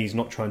then say he's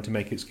not trying to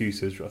make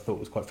excuses, which I thought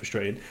was quite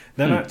frustrating.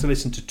 Then I had to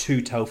listen to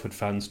 2 Telford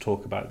fans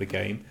talk about the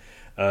game.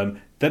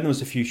 Then there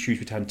was a few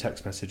Shrewsbury Town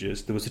text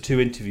messages. There was the 2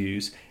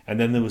 interviews, and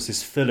then there was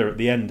this filler at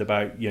the end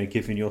about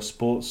giving your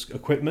sports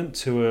equipment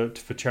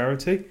for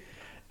charity.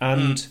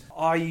 And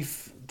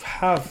we've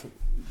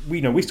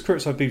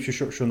criticised BBC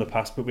Shropshire in the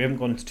past, but we haven't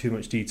gone into too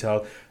much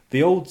detail.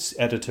 The old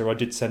editor, I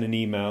did send an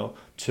email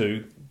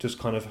to, just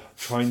kind of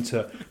trying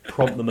to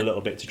prompt them a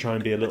little bit to try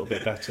and be a little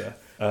bit better.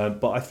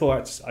 But I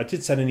thought I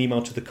did send an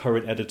email to the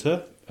current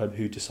editor,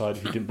 who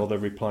didn't bother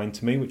replying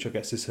to me, which I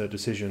guess is her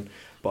decision.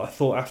 But I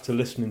thought after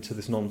listening to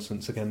this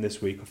nonsense again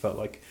this week, I felt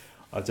like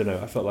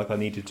I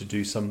needed to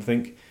do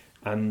something.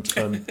 And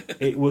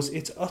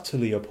it's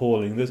utterly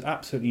appalling. There's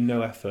absolutely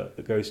no effort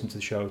that goes into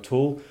the show at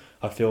all.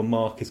 I feel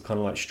Mark is kind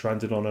of like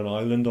stranded on an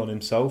island on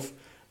himself.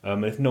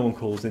 And if no one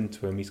calls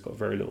into him, he's got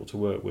very little to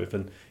work with.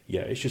 And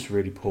yeah, it's just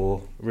really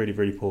poor, really,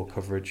 really poor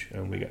coverage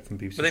we get from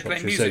BBC. Were they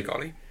playing music,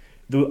 Ollie?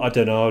 I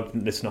don't know. I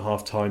didn't listen at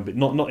half time, but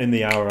not in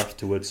the hour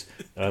afterwards.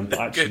 But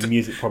actually, the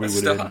music probably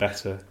would have been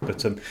better.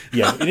 But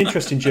yeah, an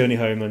interesting journey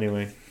home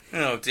anyway.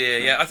 Oh dear,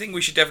 yeah. I think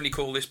we should definitely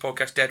call this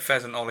podcast "Dead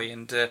Pheasant," Ollie,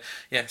 and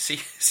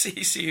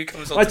see who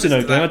comes on. I don't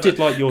know, Ben. I did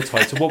like your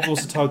title. What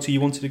was the title you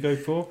wanted to go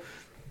for?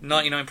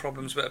 99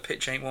 problems, but a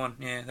pitch ain't one.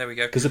 Yeah, there we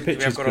go. 'Cause the pitch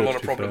we have is got good, a lot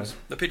of to be problems. fair.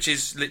 The pitch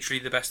is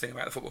literally the best thing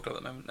about the football club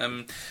at the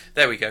moment.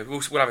 There we go.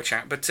 We'll have a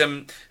chat. But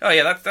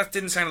that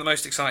didn't sound the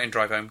most exciting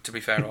drive home, to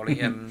be fair, Ollie.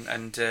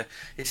 And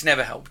it's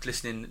never helped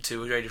listening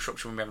to Radio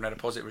Shropshire when we haven't had a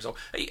positive result.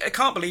 I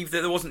can't believe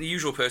that there wasn't the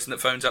usual person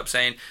that phones up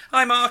saying,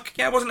 "Hi, Mark.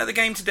 Yeah, I wasn't at the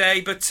game today,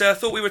 but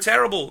thought we were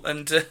terrible."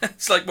 And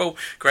it's like, well,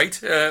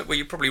 great. Well,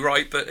 you're probably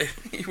right, but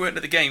you weren't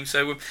at the game,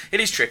 so it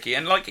is tricky.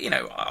 And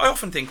I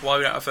often think why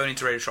we don't have phone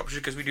into Radio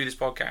Shropshire because we do this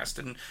podcast,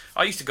 and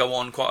I used to go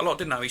on quite a lot,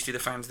 didn't I? I used to do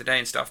the fans of the day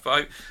and stuff,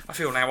 but I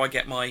feel now I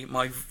get my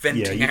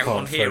venting out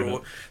on here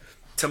or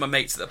to my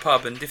mates at the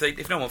pub, and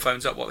if no one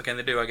phones up, what can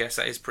they do? I guess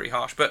that is pretty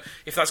harsh. But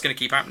if that's going to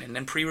keep happening,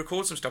 then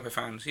pre-record some stuff with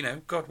fans.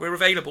 God, we're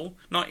available.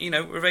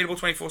 We're available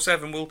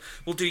 24/7.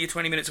 We'll do your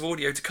 20 minutes of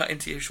audio to cut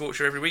into your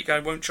Shropshire every week. I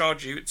won't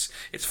charge you.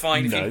 It's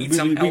fine if you need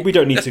some help. We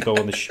don't need to go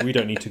on the we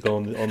don't need to go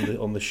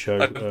on the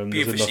show.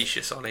 Being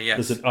facetious, Ollie.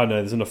 Yes. I know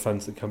there's enough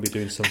fans that can be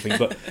doing something,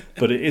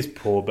 but it is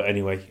poor. But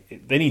anyway,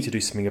 they need to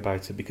do something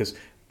about it because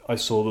I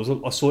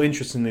saw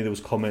interestingly there was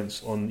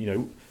comments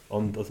on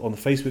on the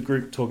Facebook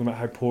group talking about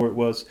how poor it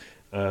was.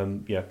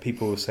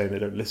 People were saying they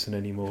don't listen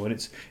anymore, and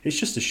it's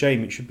just a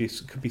shame. It could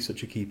be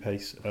such a key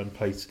place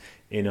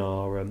in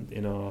our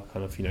kind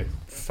of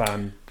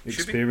fan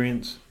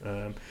experience.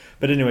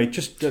 But anyway,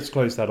 let's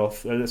close that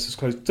off.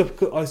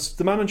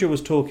 The manager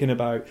was talking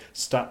about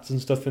stats and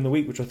stuff in the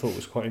week, which I thought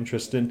was quite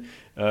interesting.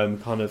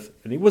 And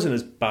it wasn't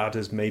as bad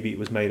as maybe it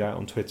was made out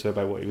on Twitter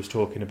about what he was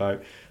talking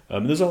about.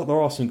 There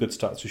are some good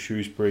stats for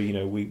Shrewsbury.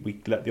 We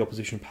let the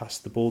opposition pass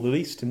the ball the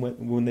least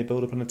when they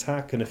build up an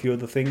attack and a few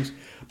other things.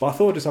 But I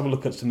thought I'd just have a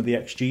look at some of the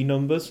XG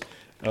numbers.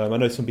 I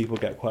know some people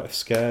get quite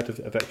scared of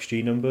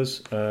XG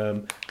numbers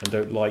and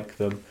don't like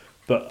them.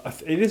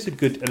 But it is a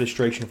good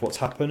illustration of what's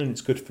happened, and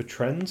it's good for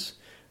trends.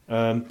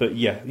 But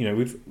yeah,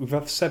 we've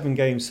had 7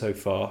 games so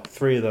far.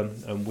 3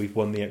 of them we've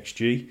won the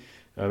XG,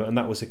 and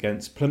that was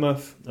against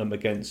Plymouth,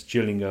 against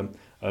Gillingham,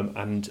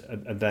 and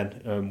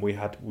then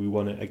we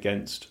won it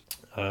against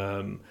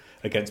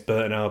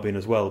Burton Albion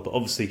as well. But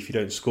obviously, if you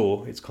don't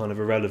score, it's kind of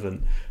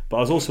irrelevant. But I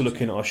was also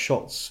looking at our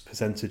shots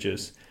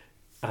percentages,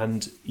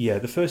 and yeah,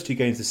 the first 2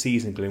 games of the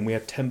season, Glenn, we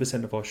had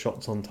 10% of our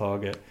shots on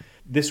target.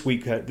 This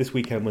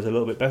weekend was a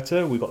little bit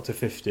better. We got to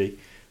 50,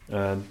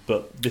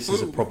 but this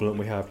is a problem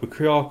we have.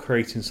 We are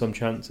creating some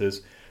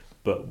chances,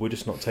 but we're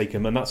just not taking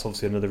them, and that's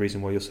obviously another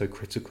reason why you're so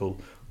critical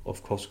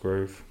of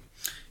Cosgrove.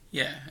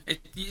 Yeah,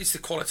 it's the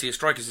quality of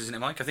strikers, isn't it,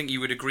 Mike? I think you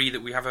would agree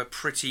that we have a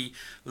pretty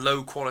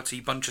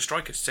low-quality bunch of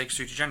strikers to take us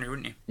through to January,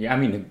 wouldn't you? Yeah, I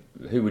mean,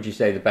 who would you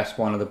say the best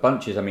one of the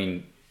bunches? I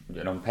mean,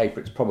 on paper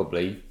it's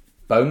probably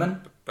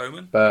Bowman.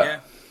 But yeah.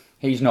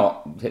 He's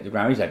not hit the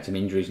ground. He's had some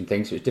injuries and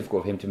things, so it's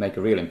difficult for him to make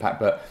a real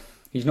impact. But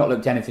he's not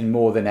looked anything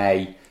more than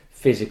a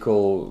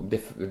physical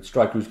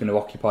striker who's going to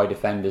occupy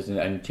defenders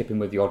and chip in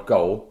with the odd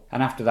goal.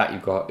 And after that,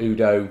 you've got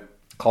Udo,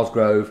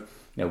 Cosgrove.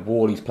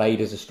 Worley's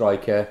played as a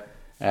striker.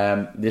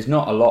 There's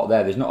not a lot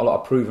there. There's not a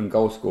lot of proven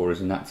goal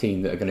scorers in that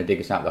team that are going to dig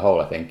us out the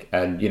hole, I think.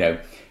 And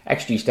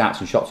XG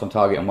stats and shots on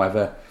target and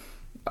whatever,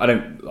 I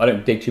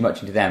don't dig too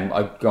much into them.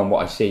 I go on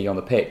what I see on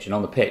the pitch, and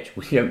on the pitch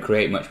we don't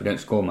create much, we don't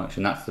score much,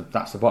 and that's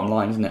the bottom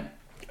line, isn't it?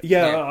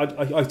 Yeah,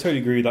 I totally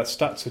agree with that.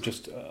 Stats are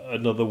just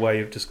another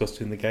way of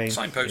discussing the game.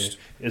 Signpost.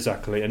 Yeah,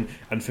 exactly,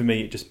 and for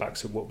me, it just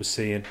backs up what we're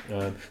seeing.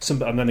 And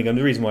then again,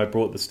 the reason why I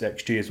brought this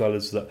XG as well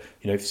is that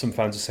some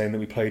fans are saying that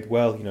we played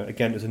well.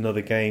 Again, it was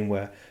another game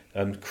where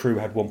Crewe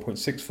had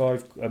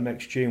 1.65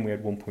 XG and we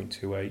had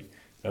 1.28.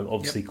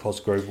 Obviously,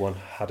 Cosgrove one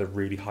had a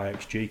really high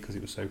XG because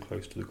it was so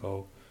close to the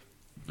goal.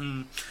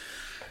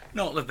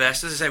 Not the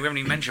best, as I say. We haven't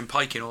even mentioned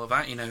Pike and all of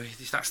that.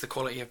 That's the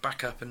quality of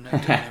backup, and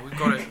we've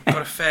got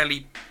a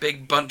fairly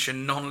big bunch of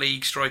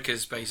non-league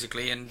strikers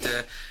basically. And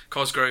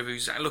Cosgrove,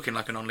 who's looking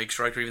like a non-league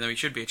striker, even though he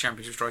should be a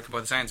championship striker by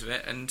the sounds of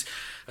it, and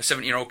a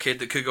 17-year-old kid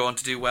that could go on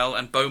to do well.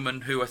 And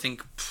Bowman, who I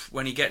think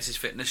when he gets his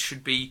fitness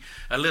should be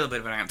a little bit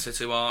of an answer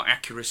to our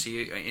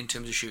accuracy in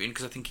terms of shooting,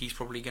 because I think he's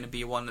probably going to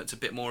be one that's a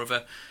bit more of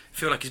a. I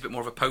feel like he's a bit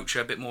more of a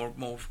poacher, a bit more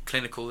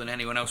clinical than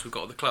anyone else we've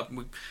got at the club.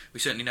 We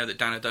certainly know that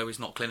Dan Ado is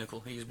not clinical.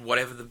 He's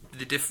whatever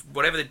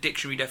the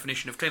dictionary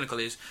definition of clinical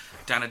is.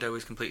 Dan Ado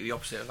is completely the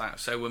opposite of that.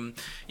 So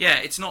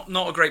it's not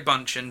a great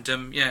bunch, and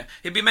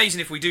it'd be amazing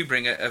if we do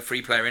bring a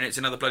free player in. It's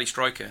another bloody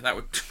striker. That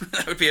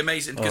would be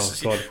amazing,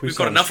 because we've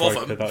got enough of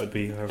them.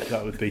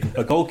 That would be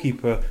a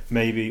goalkeeper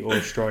maybe, or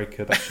a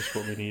striker. That's just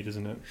what we need,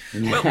 isn't it?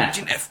 Well,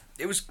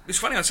 it was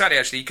funny on Saturday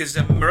actually, because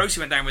Morosi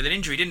went down with an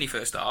injury, didn't he,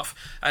 first half,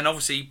 and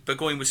obviously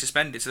Burgoyne was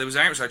suspended, so there was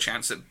an outside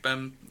chance that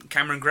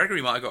Cameron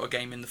Gregory might have got a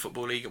game in the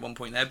Football League at one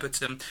point there,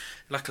 but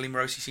luckily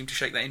Morosi seemed to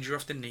shake that injury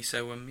off, didn't he?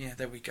 So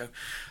there we go.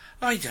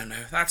 I don't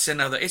know.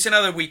 It's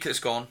another week that's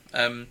gone.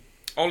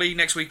 Ollie,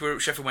 next week we're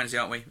at Sheffield Wednesday,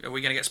 aren't we? Are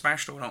we going to get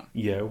smashed or not?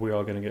 Yeah, we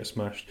are going to get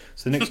smashed.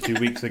 So the next 2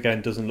 weeks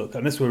again doesn't look,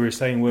 and this is what we were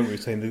saying, weren't we?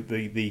 Saying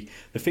the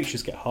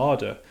fixtures get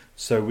harder.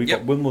 So we've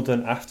got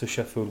Wimbledon after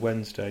Sheffield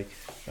Wednesday.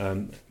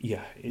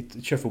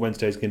 Sheffield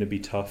Wednesday is going to be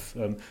tough.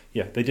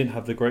 They didn't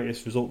have the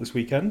greatest result this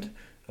weekend,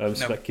 so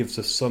that gives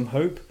us some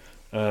hope.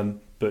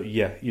 But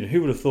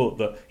who would have thought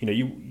that?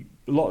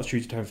 A lot of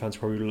Shrewsbury Town fans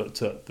probably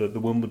looked at the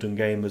Wimbledon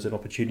game as an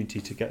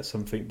opportunity to get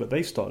something, but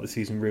they started the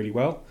season really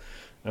well.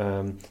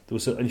 There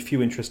was a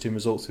few interesting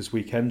results this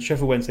weekend.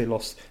 Sheffield Wednesday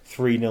lost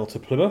 3-0 to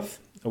Plymouth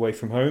away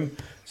from home,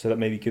 so that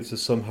maybe gives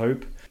us some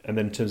hope. And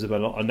then in terms of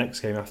our next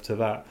game after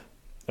that,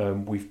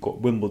 we've got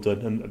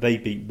Wimbledon, and they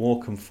beat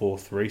Morecambe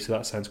 4-3, so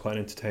that sounds quite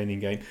an entertaining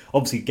game.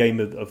 Obviously, game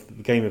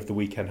of the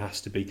weekend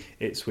has to be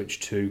Ipswich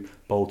 2,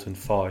 Bolton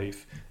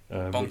 5,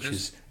 which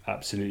is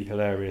absolutely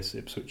hilarious.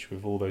 Ipswich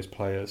with all those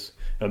players,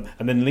 and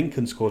then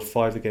Lincoln scored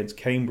 5 against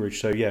Cambridge.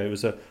 So it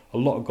was a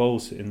lot of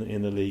goals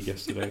in the league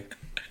yesterday.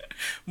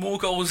 More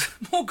goals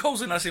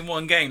than us in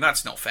one game.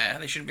 That's not fair.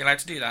 They shouldn't be allowed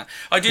to do that.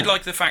 I did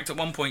like the fact at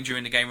one point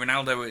during the game,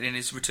 Ronaldo, in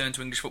his return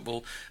to English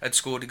football, had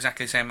scored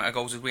exactly the same amount of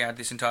goals as we had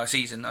this entire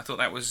season. I thought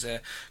that was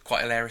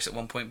quite hilarious at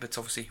one point, but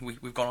obviously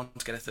we've gone on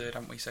to get a third,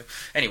 haven't we? So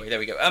anyway, there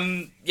we go.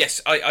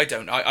 Yes, I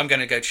don't. I'm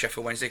going to go to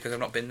Sheffield Wednesday because I've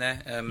not been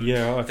there.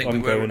 I think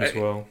I'm going as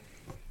well.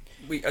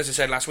 As I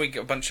said last week,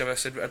 a bunch of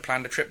us had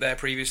planned a trip there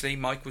previously.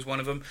 Mike was one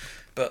of them.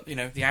 But,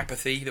 the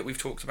apathy that we've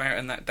talked about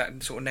and that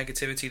sort of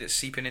negativity that's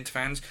seeping into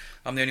fans,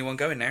 I'm the only one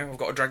going now. I've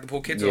got to drag the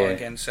poor kids on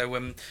again. So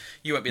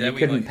you won't be there. You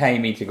couldn't pay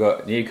me to go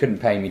up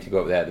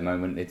there at the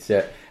moment.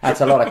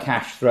 That's a lot of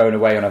cash thrown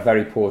away on a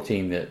very poor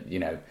team that,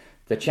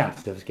 the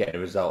chances of us getting a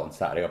result on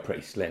Saturday are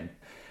pretty slim.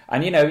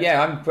 And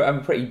I'm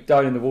a pretty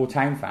dyed-in-the-wall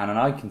Town fan, and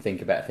I can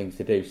think of better things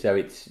to do. So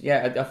I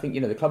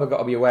think the club have got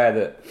to be aware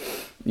that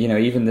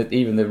even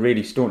the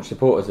really staunch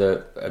supporters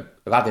have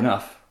had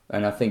enough.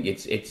 And I think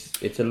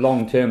it's a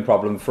long-term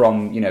problem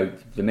from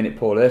the minute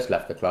Paul Hurst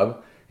left the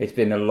club. It's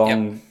been a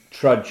long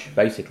trudge,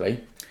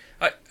 basically.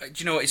 Do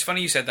you know what? It's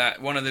funny you said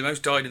that. One of the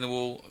most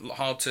dyed-in-the-wall,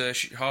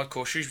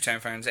 hardcore Shrewsbury Town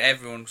fans,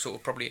 everyone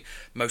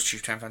most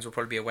Shrewsbury Town fans will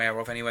probably be aware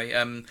of anyway.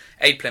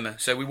 Aid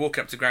Plymouth. So we were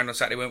walking up to the ground on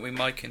Saturday, weren't we,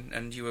 Mike?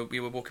 And we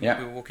were walking. Yeah.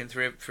 We were walking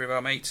three of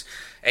our mates.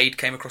 Aid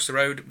came across the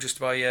road just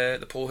by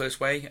the Paul Hurst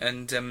way,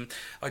 and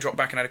I dropped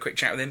back and had a quick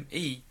chat with him.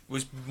 He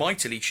was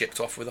mightily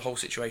chipped off with the whole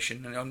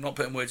situation, and I'm not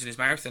putting words in his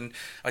mouth, and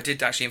I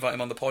did actually invite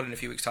him on the pod in a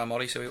few weeks' time,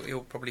 Ollie, so he'll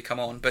probably come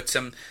on, but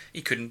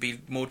he couldn't be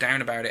more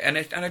down about it, and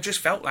I just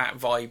felt that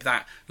vibe,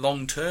 that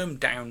long-term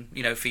down,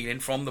 feeling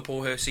from the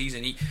Paul Hurst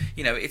season.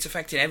 It's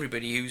affecting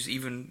everybody who's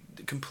even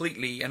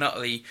completely and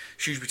utterly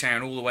Shrewsbury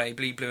Town all the way,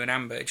 bleed blue and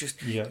amber.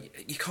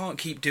 You can't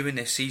keep doing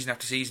this season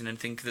after season and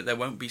think that there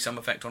won't be some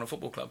effect on a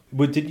football club.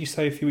 Well, didn't you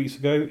say a few weeks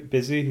ago,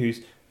 Busy, who's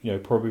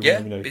probably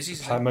one of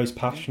the most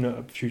passionate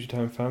of Shrewsbury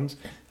Town fans,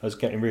 I was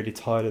getting really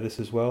tired of this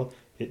as well.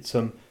 It's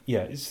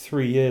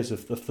 3 years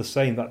of the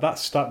same. That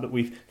stat that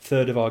we've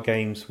third of our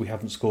games we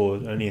haven't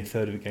scored, only a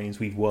third of the games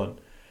we've won.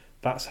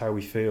 That's how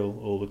we feel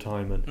all the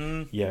time,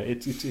 and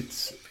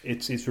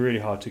it's really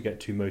hard to get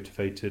too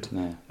motivated.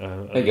 No.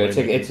 There you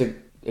go.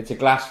 It's a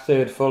glass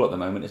third full at the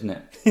moment, isn't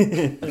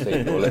it? That's how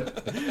you call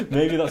it.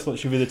 Maybe that's what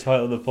should be the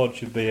title of the pod.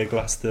 Should be a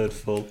glass third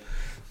full.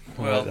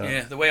 Well,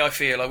 yeah, the way I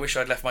feel, I wish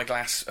I'd left my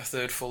glass a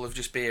third full of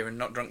just beer and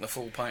not drunk the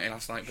full pint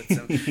last night. But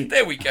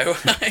there we go.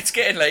 It's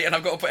getting late, and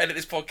I've got to edit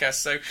this podcast.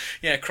 So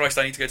yeah, Christ,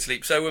 I need to go to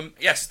sleep. So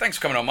yes, thanks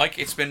for coming on, Mike.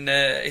 It's been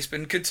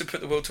good to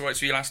put the world to rights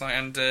for you last night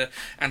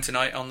and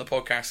tonight on the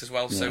podcast as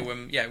well. Yeah.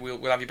 So yeah,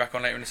 we'll have you back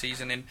on later in the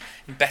season in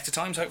better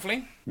times,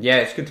 hopefully. Yeah,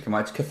 it's good to come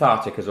out. It's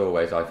cathartic as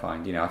always. I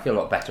find, I feel a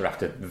lot better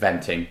after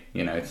venting.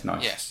 It's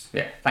nice. Yes.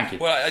 Yeah. Thank you.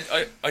 Well,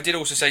 I did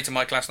also say to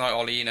Mike last night,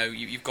 Ollie,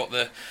 you've got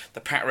the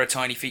patter of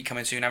Tiny Feet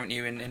coming soon, haven't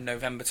you, in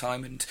November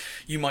time, and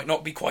you might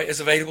not be quite as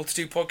available to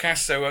do podcasts.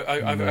 So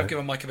I've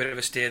given Mike a bit of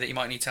a steer that you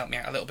might need to help me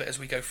out a little bit as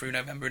we go through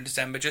November and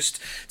December, just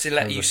to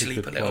let you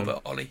sleep a little bit,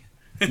 Ollie.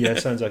 Yeah,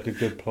 sounds like a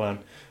good plan.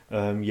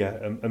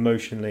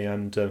 Emotionally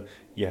and I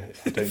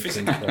don't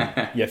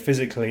think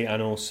physically,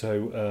 and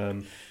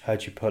also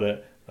how'd you put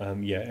it?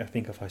 I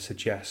think if I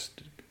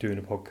suggest doing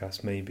a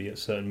podcast, maybe at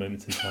certain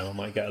moments in time, I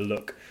might get a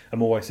look.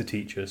 I'm always a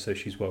teacher, so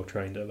she's well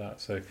trained at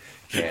that. So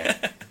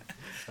yeah.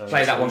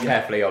 Play that one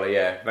carefully, Ollie.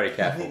 Yeah, very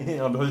careful.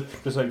 I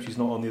just hope she's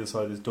not on the other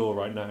side of this door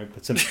right now.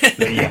 But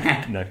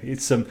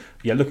it's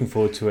looking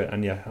forward to it,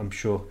 and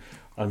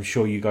I'm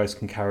sure you guys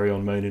can carry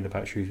on moaning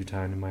about Shrewsbury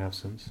Town in my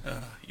absence.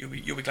 You'll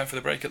be glad for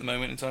the break at the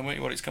moment in time, won't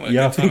you? It's coming.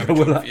 Yeah, I think I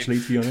will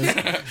actually, to be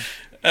honest.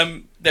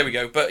 There we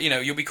go. But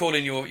you'll be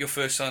calling your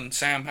first son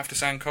Sam after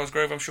Sam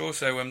Cosgrove, I'm sure.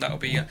 So that'll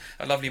be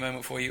a lovely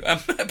moment for you.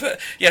 But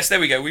yes, there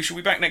we go. We shall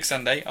be back next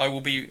Sunday. I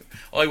will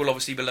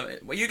obviously be.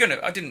 Well, you're going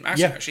to. I didn't ask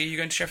you actually. You're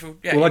going to Sheffield.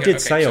 Yeah. Well, I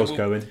did say I was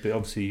going, but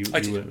obviously you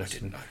weren't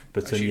listening.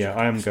 But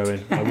I am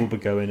going. I will be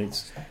going.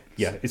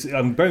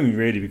 I'm going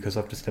really because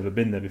I've just never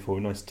been there before.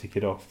 Nice to tick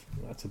it off.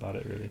 That's about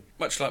it, really.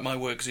 Much like my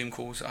work Zoom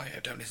calls, I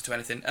don't listen to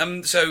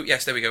anything. So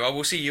yes, there we go. I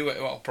will see you.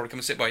 I'll probably come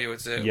and sit by you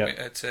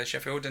at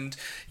Sheffield, and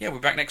we're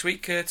back next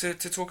week to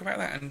talk about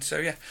that. And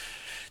so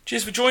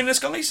cheers for joining us,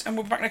 guys, and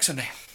we'll be back next Sunday.